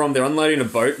came from, they're unloading a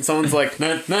boat and someone's like,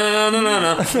 no.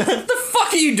 What the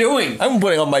fuck are you doing? I'm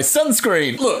putting on my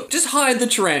sunscreen. Look, just hide the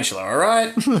tarantula,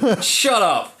 alright? Shut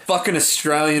up. Fucking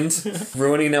Australians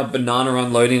ruining our banana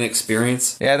unloading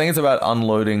experience. Yeah, I think it's about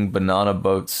unloading banana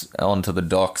boats onto the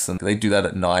docks, and they do that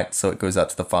at night, so it goes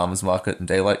out to the farmer's market and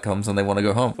daylight comes and they want to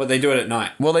go home. But they do it at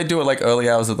night. Well, they do it like early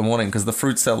hours of the morning because the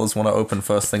fruit sellers want to open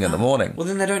first thing in the morning. Well,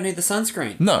 then they don't need the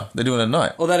sunscreen. No, they do it at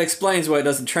night. Well, that explains why it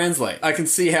doesn't translate. I can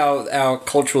see how our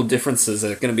cultural differences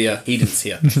are going to be a hedons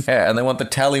here. Yeah, and they want the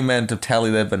tally man to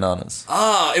tally their bananas.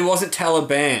 Ah, it wasn't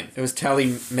Taliban. It was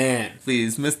Tally Man.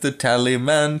 Please, Mr. Tally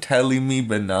Man, tally me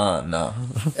banana.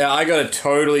 Yeah, I got a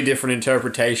totally different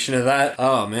interpretation of that.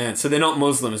 Oh, man. So they're not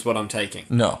Muslim is what I'm taking.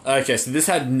 No. Okay, so this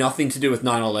had nothing to do with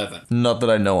 9/11. Not that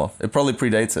I know of. It probably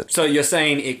predates it. So you're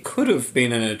saying it could have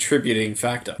been an attributing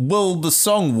factor. Well, the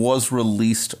song was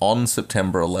released on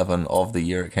September 11 of the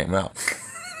year it came out.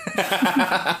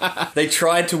 They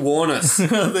tried to warn us,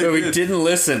 but we didn't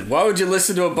listen. Why would you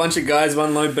listen to a bunch of guys who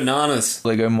unload bananas?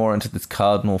 They go more into this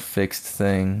cardinal fixed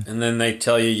thing. And then they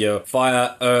tell you you're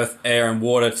fire, earth, air, and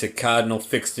water to cardinal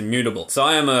fixed immutable. So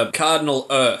I am a cardinal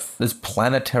earth. There's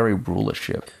planetary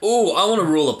rulership. Ooh, I want to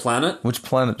rule a planet. Which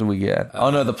planet do we get? Oh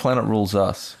no, the planet rules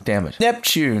us. Damn it.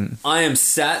 Neptune. I am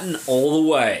Saturn all the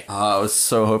way. I was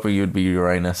so hoping you'd be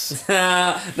Uranus.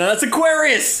 No, that's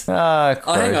Aquarius. Ah,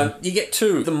 Oh, hang on. You get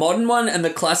two. The modern one and the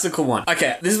classical one.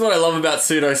 Okay, this is what I love about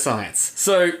pseudoscience.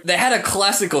 So, they had a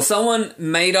classical. Someone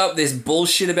made up this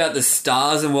bullshit about the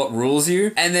stars and what rules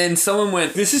you, and then someone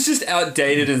went, this is just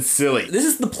outdated and silly. This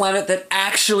is the planet that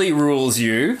actually rules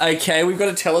you. Okay, we've got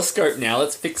a telescope now.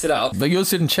 Let's fix it up. But yours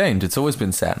didn't change. It's always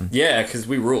been Saturn. Yeah, because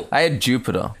we rule. I had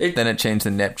Jupiter. Then it changed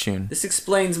to Neptune. This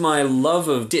explains my love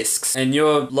of discs and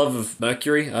your love of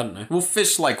Mercury. I don't know. Well,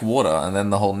 fish like water, and then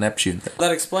the whole Neptune thing.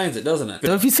 That explains it, doesn't it?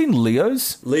 So have you seen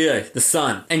Leos? Leo, the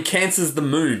sun, and Cancer's the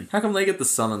moon. How come they get the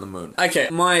sun and the moon? Okay,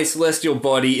 my celestial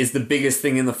body is the biggest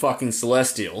thing in the fucking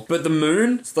celestial, but the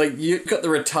moon, it's like you've got the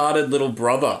retarded little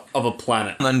brother of a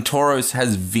planet. And Tauros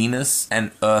has Venus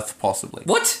and Earth, possibly.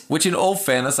 What? Which, in all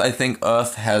fairness, I think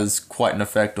Earth has quite an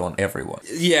effect on everyone.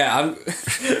 Yeah,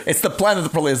 It's the planet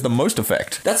that probably has the most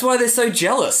effect. that's why they're so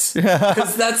jealous.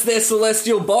 Because that's their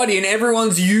celestial body and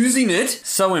everyone's using it.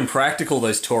 So impractical,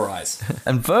 those Tauris.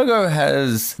 And Virgo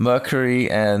has Mercury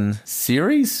and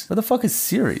Ceres? What the fuck is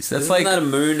Ceres? That's Isn't that a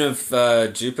moon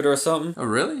of Jupiter or something? Oh,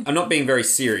 really? I'm not being very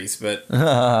serious, but...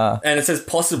 and it says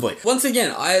possibly. Once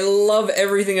again, I love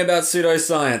everything about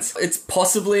pseudoscience. It's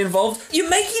possibly involved. You're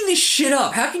making this shit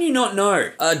up. How can you not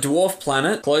know? A dwarf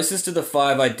planet, closest to the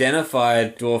 5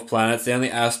 identified dwarf planets, the only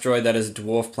asteroid that is a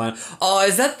dwarf planet. Oh,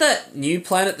 is that new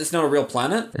planet that's not a real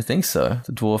planet? I think so. It's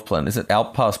a dwarf planet. Is it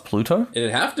out past Pluto?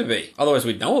 It'd have to be. Otherwise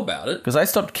we'd know about it. Because I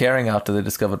stopped caring after they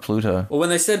discovered Pluto. Well, when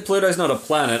they said Pluto's not a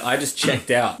planet, I just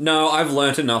checked out. No, I've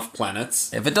learnt enough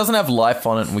planets. If it doesn't have life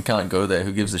on it and we can't go there,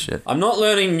 who gives a shit? I'm not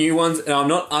learning new ones, and I'm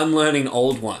not unlearning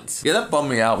old ones. Yeah, that bummed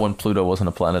me out when Pluto wasn't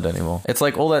a planet anymore. It's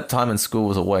like all that time in school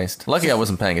was a waste. Lucky I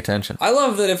wasn't paying attention. I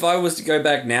love that if I was to go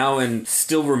back now and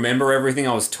still remember everything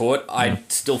I was taught,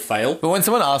 I'd still fail. But when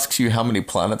someone asks you how many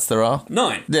planets there are,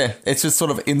 9. yeah, it's just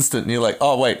sort of instant and you're like,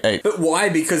 oh wait, 8. But why?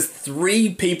 Because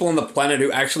 3 people on the planet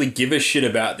who actually give a shit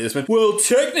about this went, well,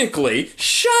 technically,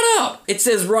 shut up! It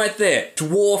says right there,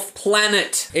 dwarf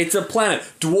planet. It's a planet.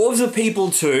 Dwarves are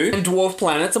people too, and dwarf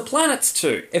planets are planets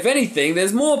too. If anything,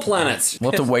 there's more planets.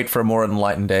 We'll have to wait for a more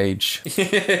enlightened age.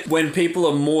 When people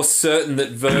are more certain that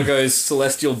Virgo's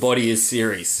celestial body is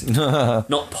Ceres.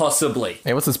 Not possibly.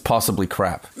 Hey, what's this possibly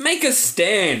crap? Make a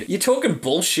stand. You're talking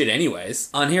bullshit anyways.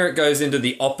 And here it goes into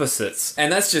the opposites.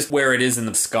 And that's just where it is in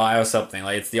the sky or something.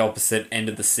 Like it's the opposite end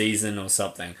of the season or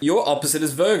something. Your opposite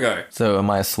is Virgo. So am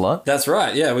I a slut? That's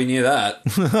right. Yeah, we knew that.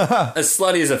 As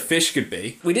slutty as a fish could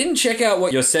be. We didn't check out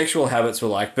what your sexual habits were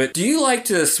like, but do you like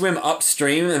to swim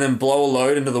upstream and then blow a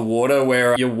load into the water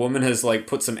where your woman has like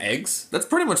put some eggs? That's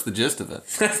pretty much the gist of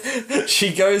it.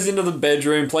 She goes into the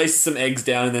bedroom, places some eggs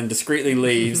down, and then discreetly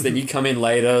leaves. Then you come in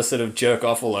later, sort of jerk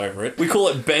off all over it. We call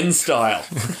it Ben style.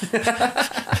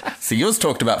 So yours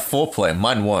talked about foreplay,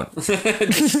 mine won't.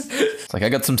 It's like, I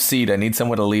got some seed, I need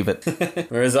somewhere to leave it.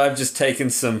 Whereas I've just taken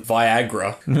some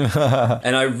Viagra.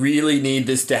 And I really need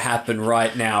this to happen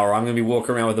right now, or I'm going to be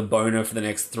walking around with a boner for the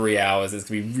next 3 hours. It's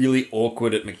going to be really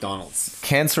awkward at McDonald's.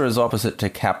 Cancer is opposite to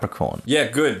Capricorn. Yeah,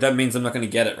 good. That means I'm not going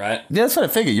to get it, right? Yeah, that's what I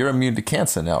figure. You're immune to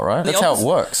cancer now, right? That's how it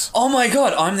works. Oh my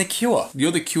god, I'm the cure.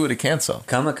 You're the cure to cancer.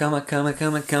 Come a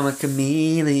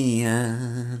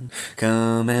chameleon.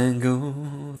 Come and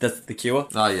go. That's the cure?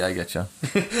 Oh, yeah, I get you.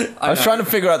 I was trying to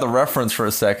figure out the reference for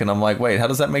a second. I'm like, wait, how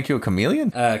does that make you a chameleon?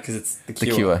 Because it's the The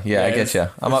cure. cure. Yeah, I get you.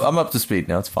 I'm up to speed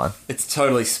now. It's fine. It's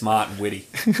totally smart and witty.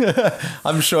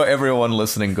 I'm sure everyone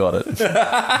listening got it.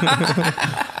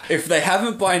 If they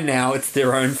haven't by now, it's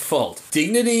their own fault.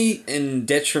 Dignity and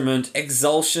detriment,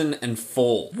 exaltation and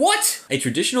fall. What? A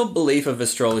traditional belief of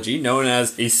astrology, known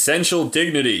as essential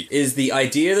dignity, is the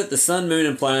idea that the sun, moon,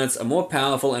 and planets are more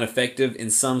powerful and effective in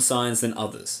some signs than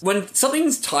others. When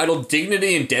something's titled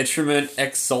dignity and detriment,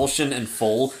 exaltation and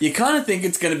fall, you kind of think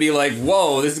it's going to be like,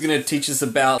 whoa, this is going to teach us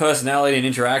about personality and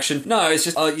interaction. No, it's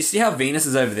just, oh, you see how Venus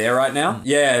is over there right now?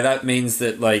 Yeah, that means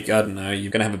that, like, I don't know,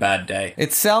 you're going to have a bad day.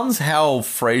 It sounds how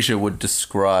Frasier would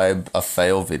describe a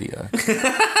fail video.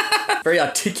 Very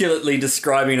articulately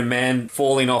describing a man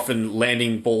falling off and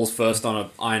landing balls first on an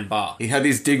iron bar. He had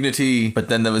his dignity, but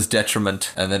then there was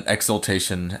detriment, and then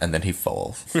exaltation, and then he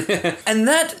falls. And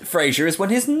that, Frasier, is when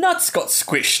his nuts got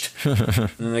squished.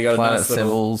 And they got Planet a nice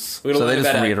little... symbols. We're gonna So they learn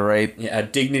just about reiterate. our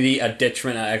dignity, our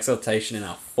detriment, our exaltation, and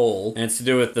our fall. And it's to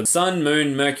do with the Sun,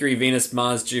 Moon, Mercury, Venus,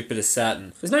 Mars, Jupiter,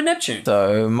 Saturn. There's no Neptune.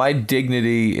 So my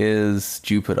dignity is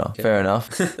Jupiter. Fair enough.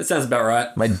 That sounds about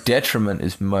right. My detriment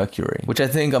is Mercury, which I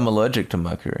think I'm allergic to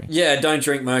Mercury. Yeah, don't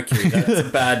drink mercury. That's a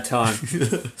bad time.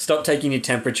 Stop taking your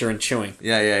temperature and chewing.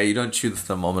 Yeah, you don't chew the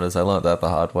thermometers. I learned that the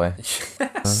hard way.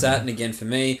 Saturn again for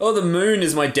me. Oh, the moon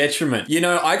is my detriment. You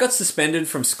know, I got suspended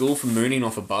from school for mooning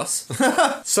off a bus.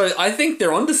 So I think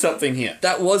they're onto something here.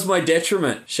 That was my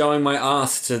detriment, showing my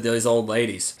ass to those old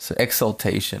ladies. So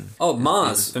exaltation. Oh,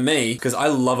 Mars for me, because I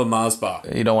love a Mars bar.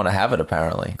 You don't want to have it,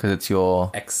 apparently, because it's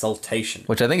your... Exaltation.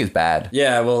 Which I think is bad.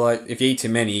 Yeah, well, like, if you eat too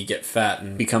many, you get fat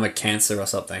and become a cancer or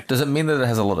something. Does it mean that it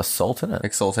has a lot of salt in it?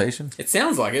 Exaltation? It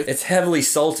sounds like it. It's heavily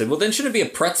salted. Well, then should it be a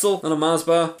pretzel on a Mars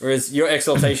bar? Whereas your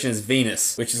exaltation is Venus.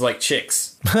 Eris, which is like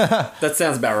chicks. That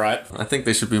sounds about right. I think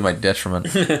they should be my detriment.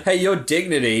 Hey, your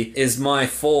dignity is my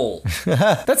fall.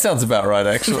 That sounds about right,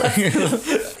 actually.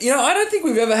 You know, I don't think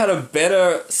we've ever had a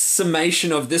better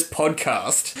summation of this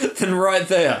podcast than right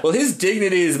there. Well, his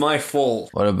dignity is my fall.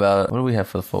 What do we have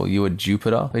for the fall? You a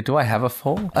Jupiter? Wait, do I have a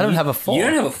fall? I don't have a fall. You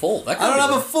don't have a fall. That I don't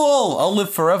have a fall. I'll live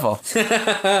forever.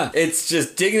 It's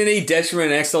just dignity,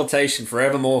 detriment, and exaltation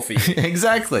forevermore for you.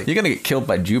 Exactly. You're going to get killed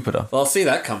by Jupiter. Well, I'll see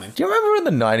that coming. Do you remember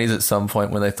in the 90s at some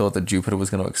point when they thought that Jupiter was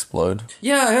going to explode?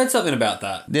 Yeah, I heard something about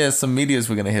that. Yeah, some meteors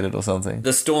were going to hit it or something.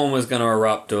 The storm was going to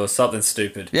erupt or something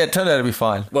stupid. Yeah, it turned out to be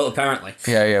fine. Well, apparently.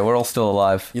 Yeah, we're all still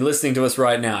alive. You're listening to us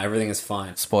right now. Everything is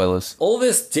fine. Spoilers. All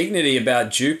this dignity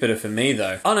about Jupiter for me,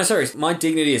 though. Oh, no, sorry. My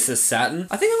dignity is a Saturn.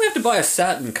 I think I'm going to have to buy a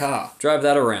Saturn car. Drive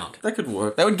that around. That could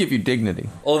work. That would give you dignity.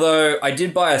 Although, I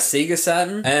did buy a Sega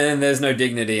Saturn, and there's no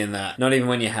dignity in that. Not even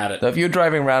when you had it. So if you're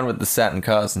driving around with the Saturn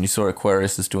cars and you saw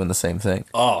Aquarius is doing the same thing.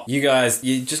 Oh, you guys,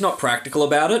 you're just not practical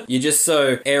about it. You're just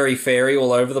so airy-fairy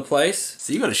all over the place.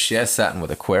 So you got to share Saturn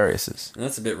with Aquariuses.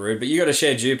 That's a bit rude, but you got to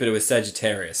share Jupiter with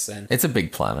Sagittarius. And It's a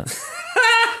big planet.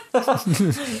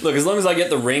 look, as long as I get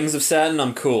the rings of Saturn,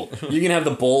 I'm cool. You can have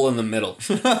the ball in the middle.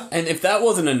 And if that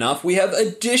wasn't enough, we have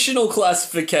additional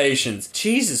classifications.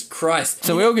 Jesus Christ.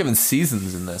 So we're all given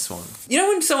seasons in this one. You know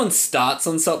when someone starts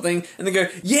on something and they go,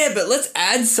 yeah, but let's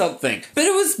add something. But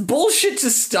it was bullshit to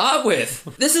start with.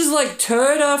 This is like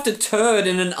turd after turd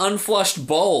in an unflushed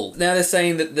bowl. Now they're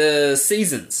saying that the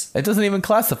seasons. It doesn't even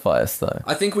classify us, though.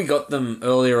 I think we got them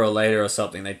earlier or later or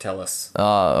something, they tell us.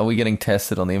 Are we getting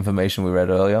tested on the information we read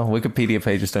earlier? Wikipedia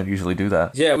pages don't usually do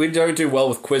that. Yeah, we don't do well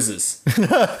with quizzes.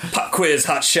 Pop quiz,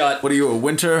 hot shot. What are you, a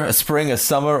winter, a spring, a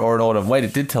summer, or an autumn? Wait,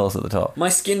 it did tell us at the top. My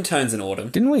skin tone's in autumn.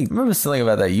 Didn't we? Remember something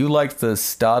about that? You liked the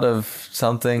start of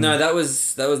something? No, that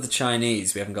was the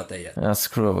Chinese. We haven't got there yet. Ah,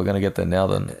 screw it. We're going to get there now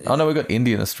then. Oh no, we got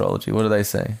Indian astrology. What do they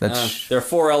say? There are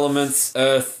 4 elements: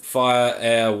 earth, fire,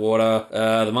 air, water.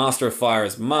 The master of fire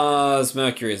is Mars,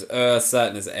 Mercury is earth,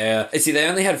 Saturn is air. You see, they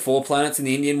only had 4 planets in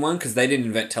the Indian one because they didn't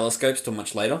invent telescopes till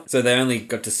much later. So they only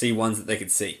got to see ones that they could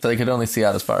see. So they could only see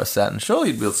out as far as Saturn. Surely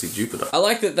you'd be able to see Jupiter. I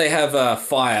like that they have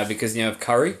fire because you have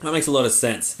curry. That makes a lot of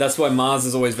sense. That's why Mars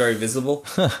is always very visible.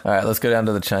 Alright, let's go down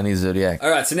to the Chinese zodiac.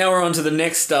 Alright, so now we're on to the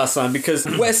next star sign because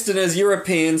Westerners,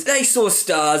 Europeans, they saw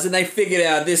stars and they figured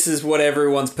out this is what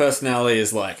everyone's personality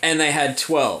is like. And they had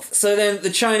 12. So then the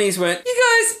Chinese went, you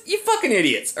guys, you fucking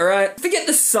idiots, alright? Forget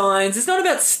the signs. It's not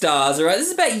about stars, alright? This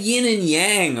is about yin and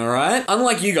yang, alright?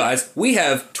 Unlike you guys, we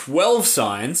have 12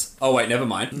 signs. Oh wait, never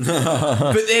mind.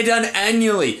 But they're done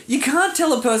annually. You can't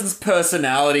tell a person's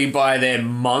personality by their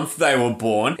month they were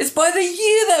born. It's by the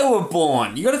year they were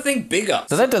born. You gotta think bigger.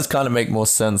 So that does kind of make more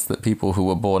sense that people who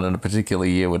were born in a particular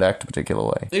year would act a particular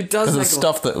way. It does Because make it's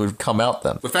stuff that would come out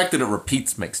then. The fact that it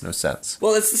repeats makes no sense.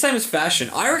 Well, it's the same as fashion.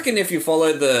 I reckon if you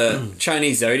followed the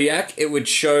Chinese zodiac, it would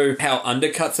show how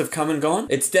undercuts have come and gone.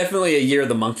 It's definitely a year of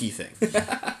the monkey thing.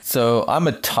 So I'm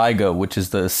a tiger, which is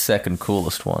the second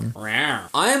coolest one.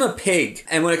 I am a pig,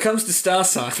 and when it comes to star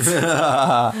signs,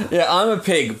 yeah, I'm a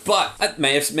pig. But I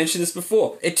may have mentioned this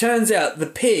before. It turns out the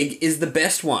pig is the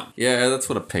best one. Yeah, that's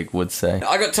what a pig would say.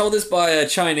 I got told this by a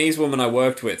Chinese woman I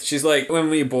worked with. She's like, when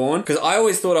were you born? Because I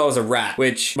always thought I was a rat,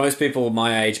 which most people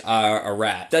my age are a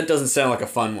rat. That doesn't sound like a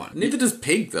fun one. Neither does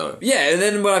pig, though. Yeah, and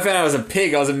then when I found out I was a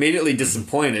pig, I was immediately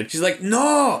disappointed. She's like,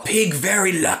 no, pig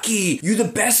very lucky. You the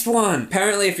best one.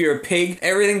 Apparently, if you're a pig,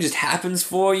 everything just happens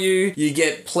for you. You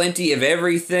get plenty of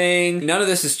everything. None of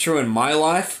this is true in my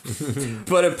life.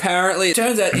 But apparently, it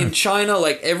turns out in China,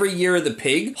 like every year of the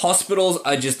pig, hospitals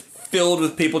are just filled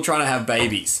with people trying to have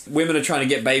babies. Women are trying to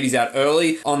get babies out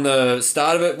early. On the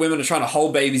start of it, women are trying to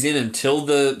hold babies in until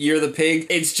the year of the pig.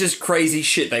 It's just crazy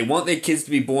shit. They want their kids to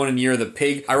be born in year of the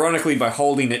pig. Ironically, by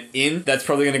holding it in, that's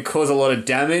probably going to cause a lot of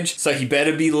damage. So he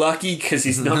better be lucky because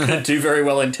he's not going to do very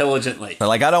well intelligently. They're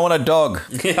like, I don't want a dog.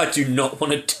 Yeah, I do not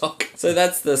want a dog. So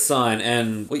that's the sign.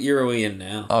 And what year are we in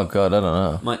now? Oh, God, I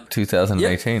don't know.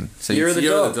 2018. Yep. So Year of the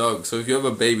dog. dog. So if you have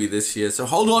a baby this year, so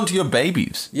hold on to your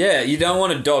babies. Yeah, you don't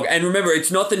want a dog. And remember, it's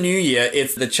not the New Year,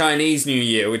 it's the Chinese New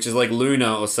Year, which is like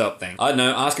Lunar or something. I don't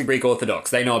know, ask a Greek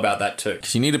Orthodox. They know about that too.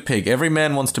 You need a pig. Every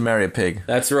man wants to marry a pig.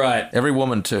 That's right. Every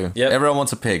woman too. Yep. Everyone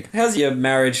wants a pig. How's your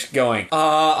marriage going?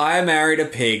 I married a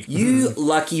pig. You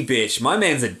lucky bitch. My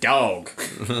man's a dog.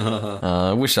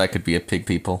 I wish I could be a pig,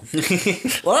 people.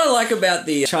 What I like about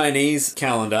the Chinese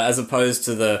calendar as opposed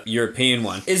to the European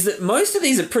one is that most of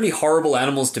these are pretty horrible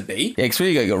animals to be. Yeah, because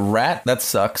you got rat, that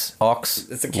sucks. Ox,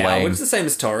 It's a cow, lame. which is the same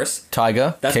as Taurus. Rhinoceros.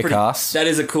 Tiger, kick ass. That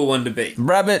is a cool one to be.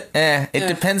 Rabbit, it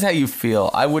depends how you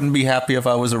feel. I wouldn't be happy if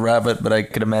I was a rabbit, but I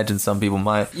could imagine some people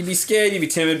might. You'd be scared, you'd be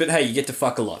timid, but hey, you get to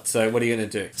fuck a lot, so what are you going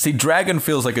to do? See, dragon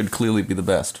feels like it'd clearly be the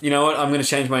best. You know what? I'm going to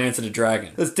change my answer to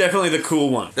dragon. That's definitely the cool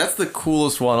one. That's the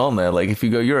coolest one on there. Like, if you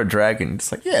go, you're a dragon,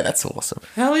 it's like, yeah, that's awesome.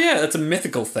 Hell yeah, that's a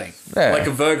mythical thing. Yeah. Like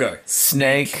a Virgo.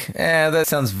 Snake, that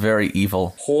sounds very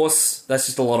evil. Horse, that's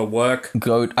just a lot of work.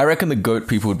 Goat, I reckon the goat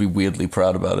people would be weirdly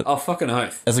proud about it. Oh, fucking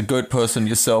oath. As a goat person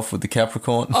yourself with the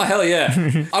Capricorn. Oh, hell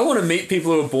yeah. I want to meet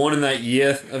people who were born in that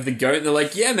year of the goat, and they're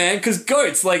like, yeah, man, because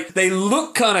goats, like, they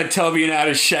look kind of tubby and out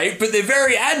of shape, but they're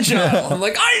very agile. I'm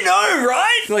like, I know,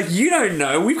 right? Like, you don't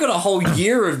know. We've got a whole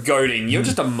year of goating. You're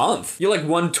just a month. You're like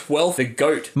 1/12 a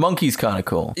goat. Monkey's kind of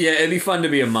cool. Yeah, it'd be fun to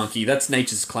be a monkey. That's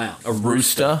nature's clown. A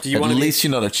rooster. Do you At want to least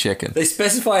you're not a chicken. They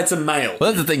specify it's a male.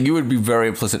 Well, that's the thing. You would be very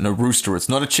implicit. No, rooster. It's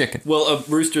not a chicken. Well, a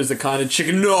rooster is a kind of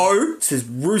chicken. No, it says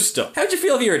rooster. How'd you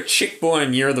feel if you're a chick born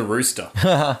and you're the rooster?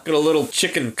 Got a little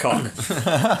chicken cock.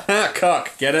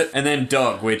 Cock, get it? And then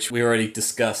dog, which we already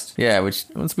discussed. Yeah, which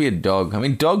wants to be a dog. I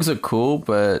mean, dogs are cool,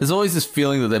 but there's always this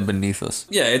feeling that they're beneath us.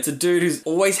 Yeah, it's a dude who's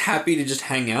always happy to just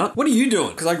hang out. What are you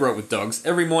doing? Because I grew up with dogs.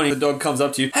 Every morning the dog comes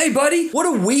up to you. Hey, buddy, what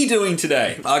are we doing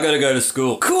today? I gotta go to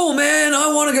school. Cool, man.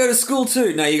 I want to go to school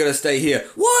too. No, you gotta stay here.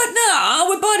 What? Nah,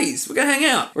 we're buddies. We're gonna hang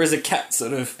out. Whereas a cat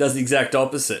sort of does the exact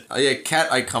opposite. Oh, yeah,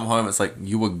 cat, I come home, it's like,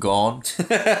 you were gone.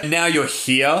 Now you're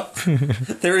here.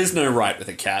 There is no right with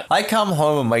a cat. I come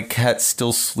home and my cat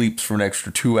still sleeps for an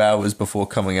extra 2 hours before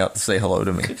coming out to say hello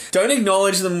to me. Don't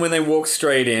acknowledge them when they walk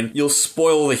straight in. You'll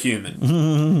spoil the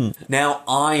human. Now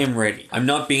I am ready. I'm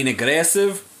not being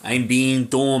aggressive. I'm being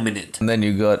dominant. And then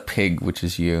you got pig, which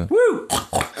is you. Woo!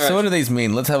 So what do these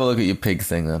mean? Let's have a look at your pig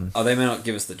thing then. Oh, they may not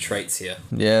give us the traits here.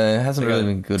 Yeah, it hasn't really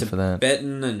been good for that.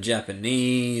 Tibetan and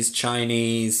Japanese,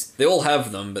 Chinese. They all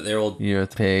have them, but they're all... Year of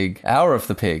the pig. Hour of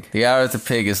the pig. The hour of the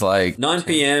pig is like... 9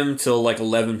 p.m. till like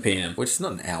 11 p.m. Which is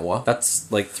not an hour.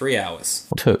 That's like 3 hours.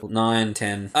 2. 9,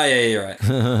 10. Oh, yeah, you're right.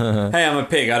 Hey, I'm a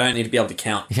pig. I don't need to be able to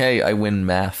count. Hey, I win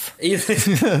math.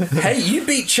 Hey, you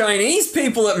beat Chinese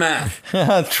people at math.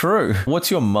 True.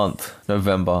 What's your month?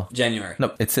 November. January.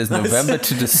 No, it says November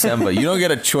to December. You don't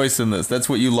get a choice in this. That's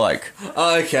what you like.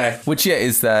 Oh, okay. Which, yeah,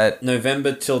 is that...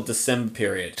 November till December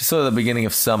period. Just sort of the beginning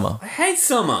of summer. I hate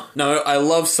summer. No, I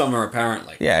love summer,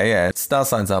 apparently. Yeah. Star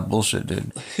signs aren't bullshit,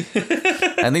 dude.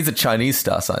 And these are Chinese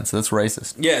star signs, so that's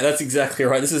racist. Yeah, that's exactly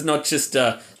right. This is not just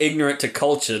ignorant to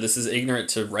culture. This is ignorant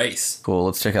to race. Cool,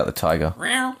 let's check out the tiger.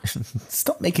 Meow.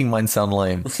 Stop making mine sound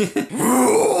lame.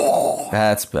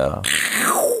 That's better.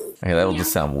 Okay, that will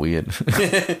just sound weird. Should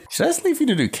I just leave you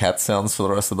to do cat sounds for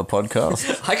the rest of the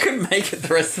podcast? I couldn't make it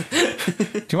the rest of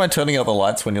Do you mind turning out the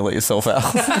lights when you let yourself out?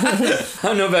 I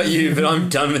don't know about you, but I'm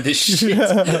done with this shit.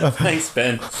 Thanks,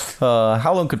 Ben.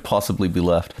 How long could possibly be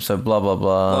left? So blah, blah,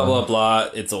 blah. Blah, blah, blah.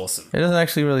 It's awesome. It doesn't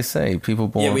actually really say. People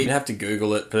born... Yeah, we'd have to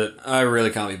Google it, but I really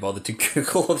can't be bothered to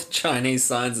Google all the Chinese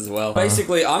signs as well.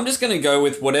 Basically, I'm just going to go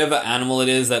with whatever animal it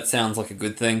is that sounds like a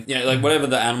good thing. Yeah, like whatever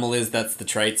the animal is, that's the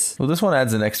traits. Well, this one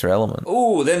adds an extra element.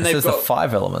 Ooh, then It they've says got... the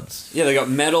 5 elements. Yeah, they got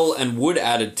metal and wood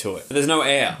added to it. But there's no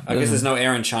air. I guess there's no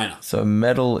air in China. So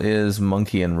metal is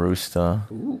monkey and rooster.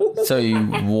 So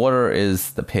water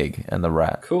is the pig and the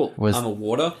rat. Cool. I'm a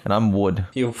water. And I'm wood.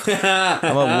 You...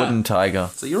 I'm a wooden tiger.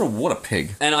 So you're a water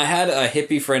pig. And I had a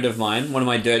hippie friend of mine, one of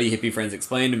my dirty hippie friends,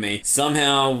 explain to me,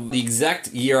 somehow the exact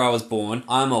year I was born,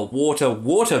 I'm a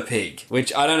water pig.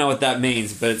 Which I don't know what that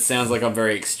means, but it sounds like I'm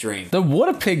very extreme. The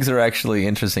water pigs are actually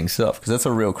interesting stuff because that's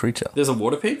a real creature. There's a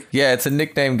water pig? Yeah, it's a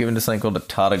nickname given to something called a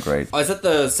tardigrade. Oh, is that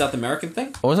the South American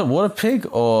thing? Or was it water pig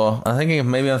or I'm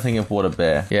thinking of water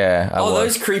bear. Yeah, I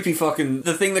was. Those creepy fucking...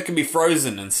 The thing that can be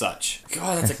frozen and such.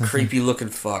 God, that's a creepy looking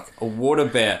fuck. A water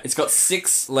bear. It's got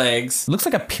 6 legs. It looks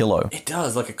like a pillow. It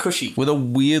does, like a cushy. With a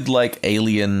weird, like,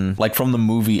 alien, like from the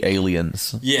movie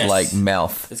Aliens. Yes. Like,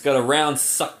 mouth. It's got a round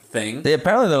suck thing. Yeah,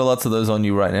 apparently there are lots of those on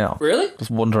you right now. Really? Just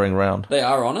wandering around. They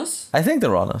are on us? I think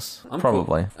they're on us. I'm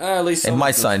Probably. Cool. At least In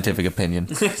my scientific opinion.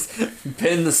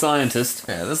 Ben the scientist.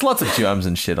 Yeah, there's lots of germs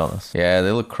and shit on us. Yeah,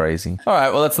 they look crazy.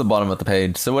 Alright, well, that's the bottom of the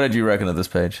page. So what did you reckon of this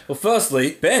page? Well,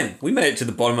 firstly, Ben, we made it to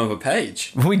the bottom of a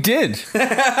page. We did.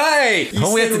 Hey!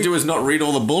 All we have to do is not read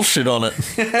all the bullshit on it.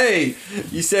 Hey!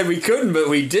 You said we couldn't, but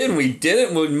we did. We did it,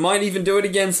 and we might even do it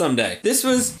again someday. This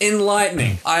was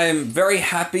enlightening. I am very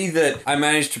happy that I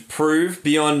managed to prove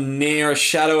beyond near a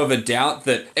shadow of a doubt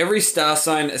that every star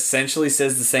sign essentially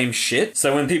says the same shit.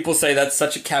 So when people say that's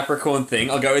such a Capricorn thing,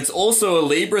 I'll go, it's also a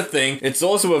Libra thing, it's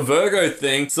also a Virgo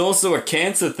thing, it's also a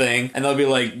Cancer thing, and they'll be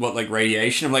like, what, like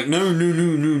radiation? I'm like,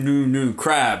 no,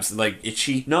 crabs. Like,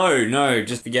 itchy? No,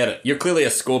 just forget it. You're clearly a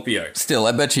Scorpio. Still,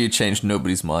 I bet you changed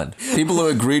nobody's mind. People who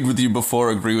agreed with you before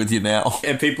agree with you now.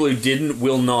 And people who didn't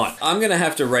will not. I'm going to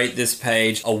have to rate this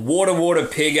page a water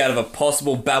pig out of a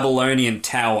possible Babylonian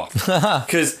tower.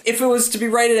 Because if it was to be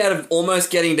rated out of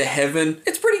almost getting to heaven,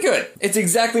 it's pretty good. It's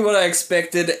exactly what I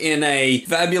expected in a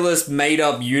fabulous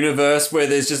made-up universe where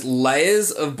there's just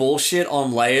layers of bullshit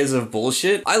on layers of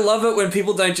bullshit. I love it when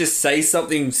people don't just say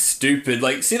something stupid.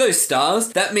 Like, see those stars?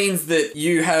 That means that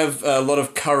you have a lot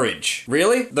of courage.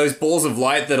 Really? Those balls of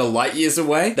light that are light years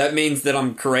away? That means that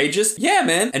I'm courageous? Yeah,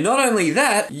 man. And not only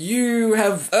that, you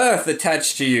have Earth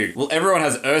attached to you. Well, everyone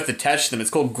has Earth attached to them. It's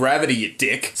called gravity, you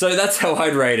dick. So that's how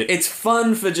I'd rate it. It's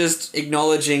fun for just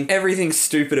acknowledging everything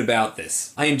stupid about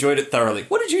this. I enjoyed it thoroughly.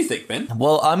 What did you think, Ben?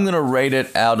 Well, I'm going to rate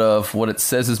it out of what it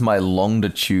says is my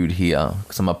longitude here,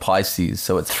 because I'm a Pisces,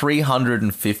 so it's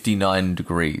 359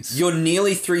 degrees. You're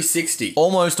nearly 360.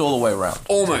 Almost all the way around.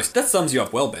 Almost. That sums you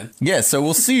up well, Ben. Yeah, so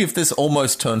we'll see if this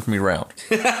almost turned me round.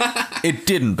 It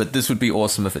didn't, but this would be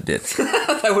awesome if it did.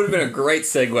 That would have been a great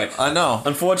segue. I know.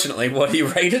 Unfortunately, what do you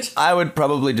rate it? I would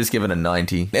probably just give it a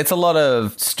 90. It's a lot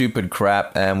of stupid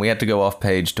crap, and we had to go off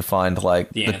page to find, like,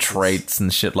 the traits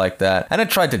and shit like that. And it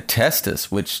tried to test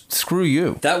us, which, screw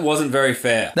you. That wasn't very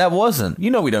fair. That wasn't. You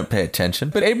know we don't pay attention.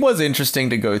 But it was interesting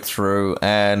to go through,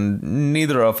 and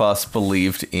neither of us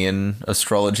believed in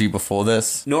astrology before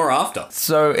this. Nor after.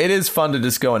 So it is fun to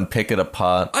just go and pick it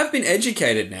apart. I've been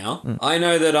educated now. I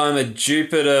know that I'm a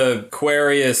Jupiter,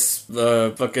 Aquarius,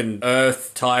 fucking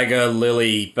Earth, Tiger,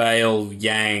 Lily, Bale,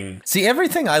 Yang. See,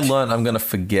 everything I learned, I'm going to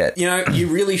forget. You know, you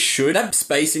really should. That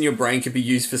space in your brain could be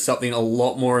used for something a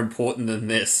lot more important than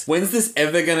this. When's this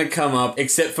ever going to come up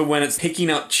except for when it's picking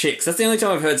up chicks? That's the only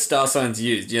time I've heard star signs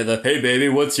used. Yeah, the, hey baby,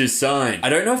 what's your sign? I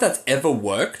don't know if that's ever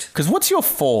worked. Because what's your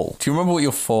fall? Do you remember what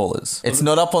your fall is? It's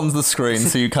not up on the screen,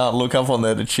 so you can't look up on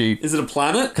there to cheat. Is it a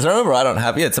planet? Because I remember I don't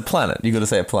have... Yeah, it's a planet. You got to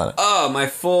say a planet. Oh, my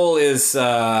fall is, yeah,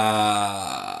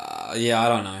 I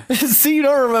don't know. See, you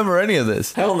don't remember any of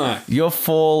this. Hell no. Your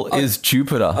fall is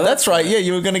Jupiter. That's right. Yeah,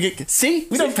 you were going to get... See?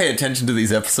 We don't pay attention to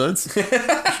these episodes.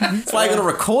 That's why I got to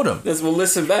record them. Yes, we'll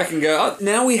listen back and go, oh,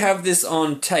 now we have this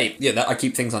on tape. Yeah, I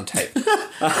keep things on tape.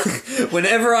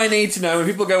 Whenever I need to know, when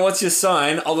people go, what's your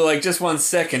sign? I'll be like, just 1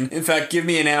 second. In fact, give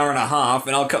me an hour and a half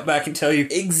and I'll cut back and tell you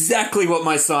exactly what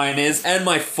my sign is and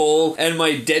my fall and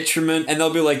my detriment. And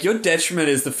they'll be like, your detriment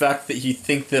is the fact that you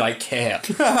think that I care.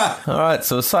 All right,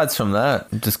 so aside from that,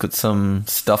 just got some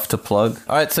stuff to plug.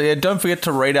 All right, so yeah, don't forget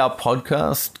to rate our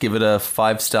podcast. Give it a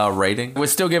 5-star rating. We're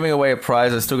still giving away a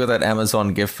prize. I still got that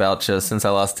Amazon gift voucher. Since I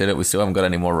last did it, we still haven't got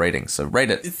any more ratings, so rate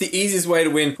it. It's the easiest way to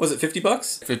win. Was it $50?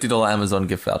 $50 Amazon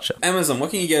gift voucher. Amazon,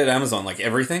 what can you get at Amazon? Like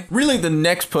everything? Really, the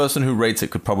next person who rates it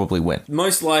could probably win.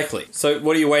 Most likely. So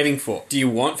what are you waiting for? Do you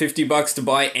want $50 to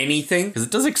buy anything? Because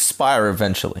it does expire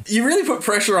eventually. You really put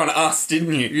pressure on us,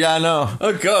 didn't you? Yeah, I know.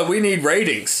 Oh god, we need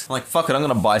ratings. I'm like, fuck it, I'm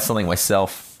gonna buy something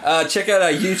myself. Check out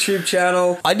our YouTube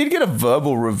channel. I did get a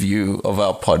verbal review of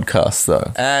our podcast,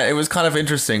 though. And it was kind of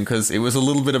interesting because it was a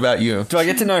little bit about you. Do I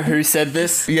get to know who said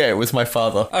this? Yeah, it was my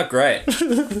father. Oh, great.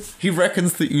 He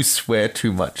reckons that you swear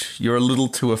too much. You're a little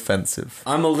too offensive.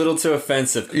 I'm a little too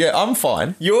offensive. Yeah, I'm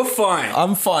fine. You're fine.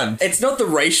 I'm fine. It's not the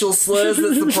racial slurs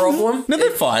that's the problem. No,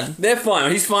 they're fine. They're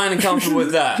fine. He's fine and comfortable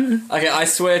with that. Okay, I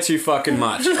swear too fucking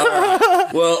much. All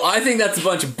right. Well, I think that's a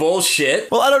bunch of bullshit.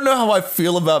 Well, I don't know how I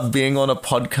feel about being on a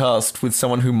podcast with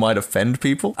someone who might offend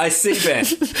people. I see, Ben.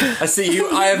 I see you.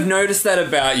 I have noticed that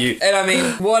about you. And I mean,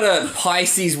 what a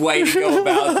Pisces way to go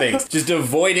about things. Just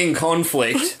avoiding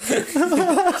conflict.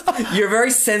 You're a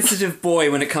very sensitive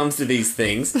boy when it comes to these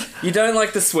things. You don't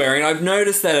like the swearing. I've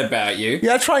noticed that about you.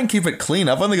 Yeah, I try and keep it clean.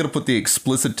 I've only got to put the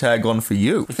explicit tag on for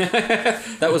you.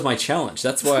 That was my challenge.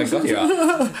 That's why I got here.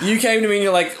 You came to me and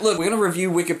you're like, look, we're going to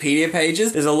review Wikipedia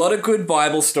pages. There's a lot of good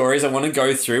Bible stories I want to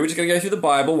go through. We're just going to go through the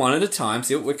Bible one at a time,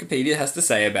 see what Wikipedia has to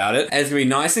say about it. And it's going to be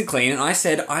nice and clean. And I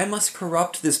said, I must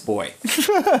corrupt this boy.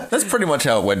 That's pretty much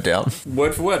how it went down.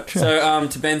 Word for word. So,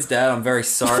 to Ben's dad, I'm very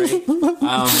sorry.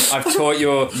 I've taught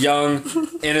your young,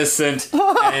 innocent,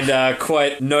 and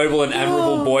quite noble and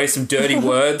admirable boy some dirty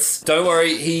words. Don't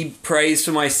worry, he prays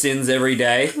for my sins every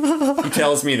day. He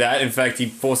tells me that. In fact, he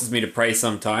forces me to pray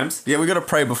sometimes. Yeah, we got to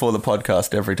pray before the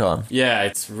podcast every time. Yeah,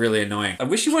 it's really annoying. I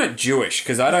wish you weren't Jewish,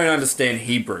 because I don't understand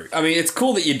Hebrew. I mean, it's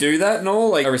cool that you do that and all,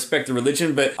 Like, I respect the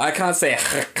religion, but I can't say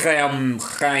I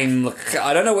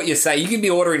don't know what you're saying. You can be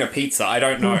ordering a pizza. I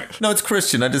don't know. No, it's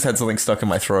Christian. I just had something stuck in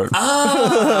my throat.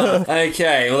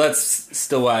 Okay, well, that's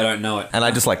still why I don't know it. And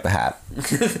I just like the hat.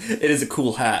 It is a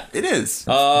cool hat. It is.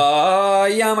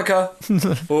 Yarmulke.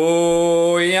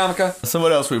 Oh, yarmulke. So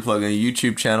what else we plug in? A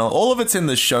YouTube channel. All of it's in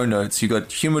the show notes. You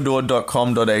got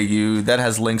humidor.com.au. That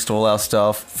has links to all our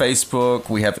stuff. Facebook.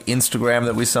 We have Instagram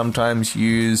that we sometimes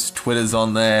use. Twitter's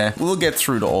on there. We'll get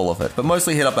through to all of it. But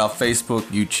mostly hit up our Facebook,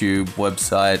 YouTube,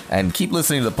 website, and keep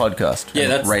listening to the podcast. Yeah,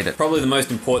 and that's rate it. probably the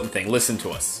most important thing. Listen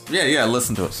to us. Yeah,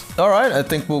 listen to us. All right, I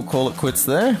think we'll call it quits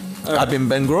there. Okay. I've been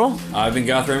Ben Graw. I've been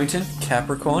Garth Remington,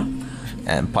 Capricorn.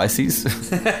 And Pisces.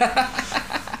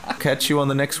 Catch you on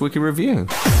the next Wiki Review.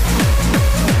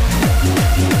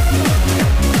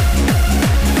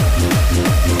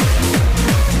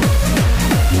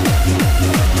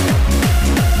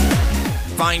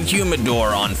 Find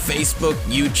Humidor on Facebook,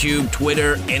 YouTube,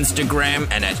 Twitter, Instagram,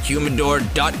 and at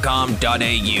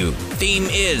humidor.com.au. Theme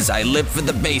is I Live for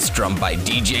the Bass Drum by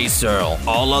DJ Searle.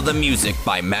 All other music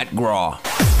by Matt Graw.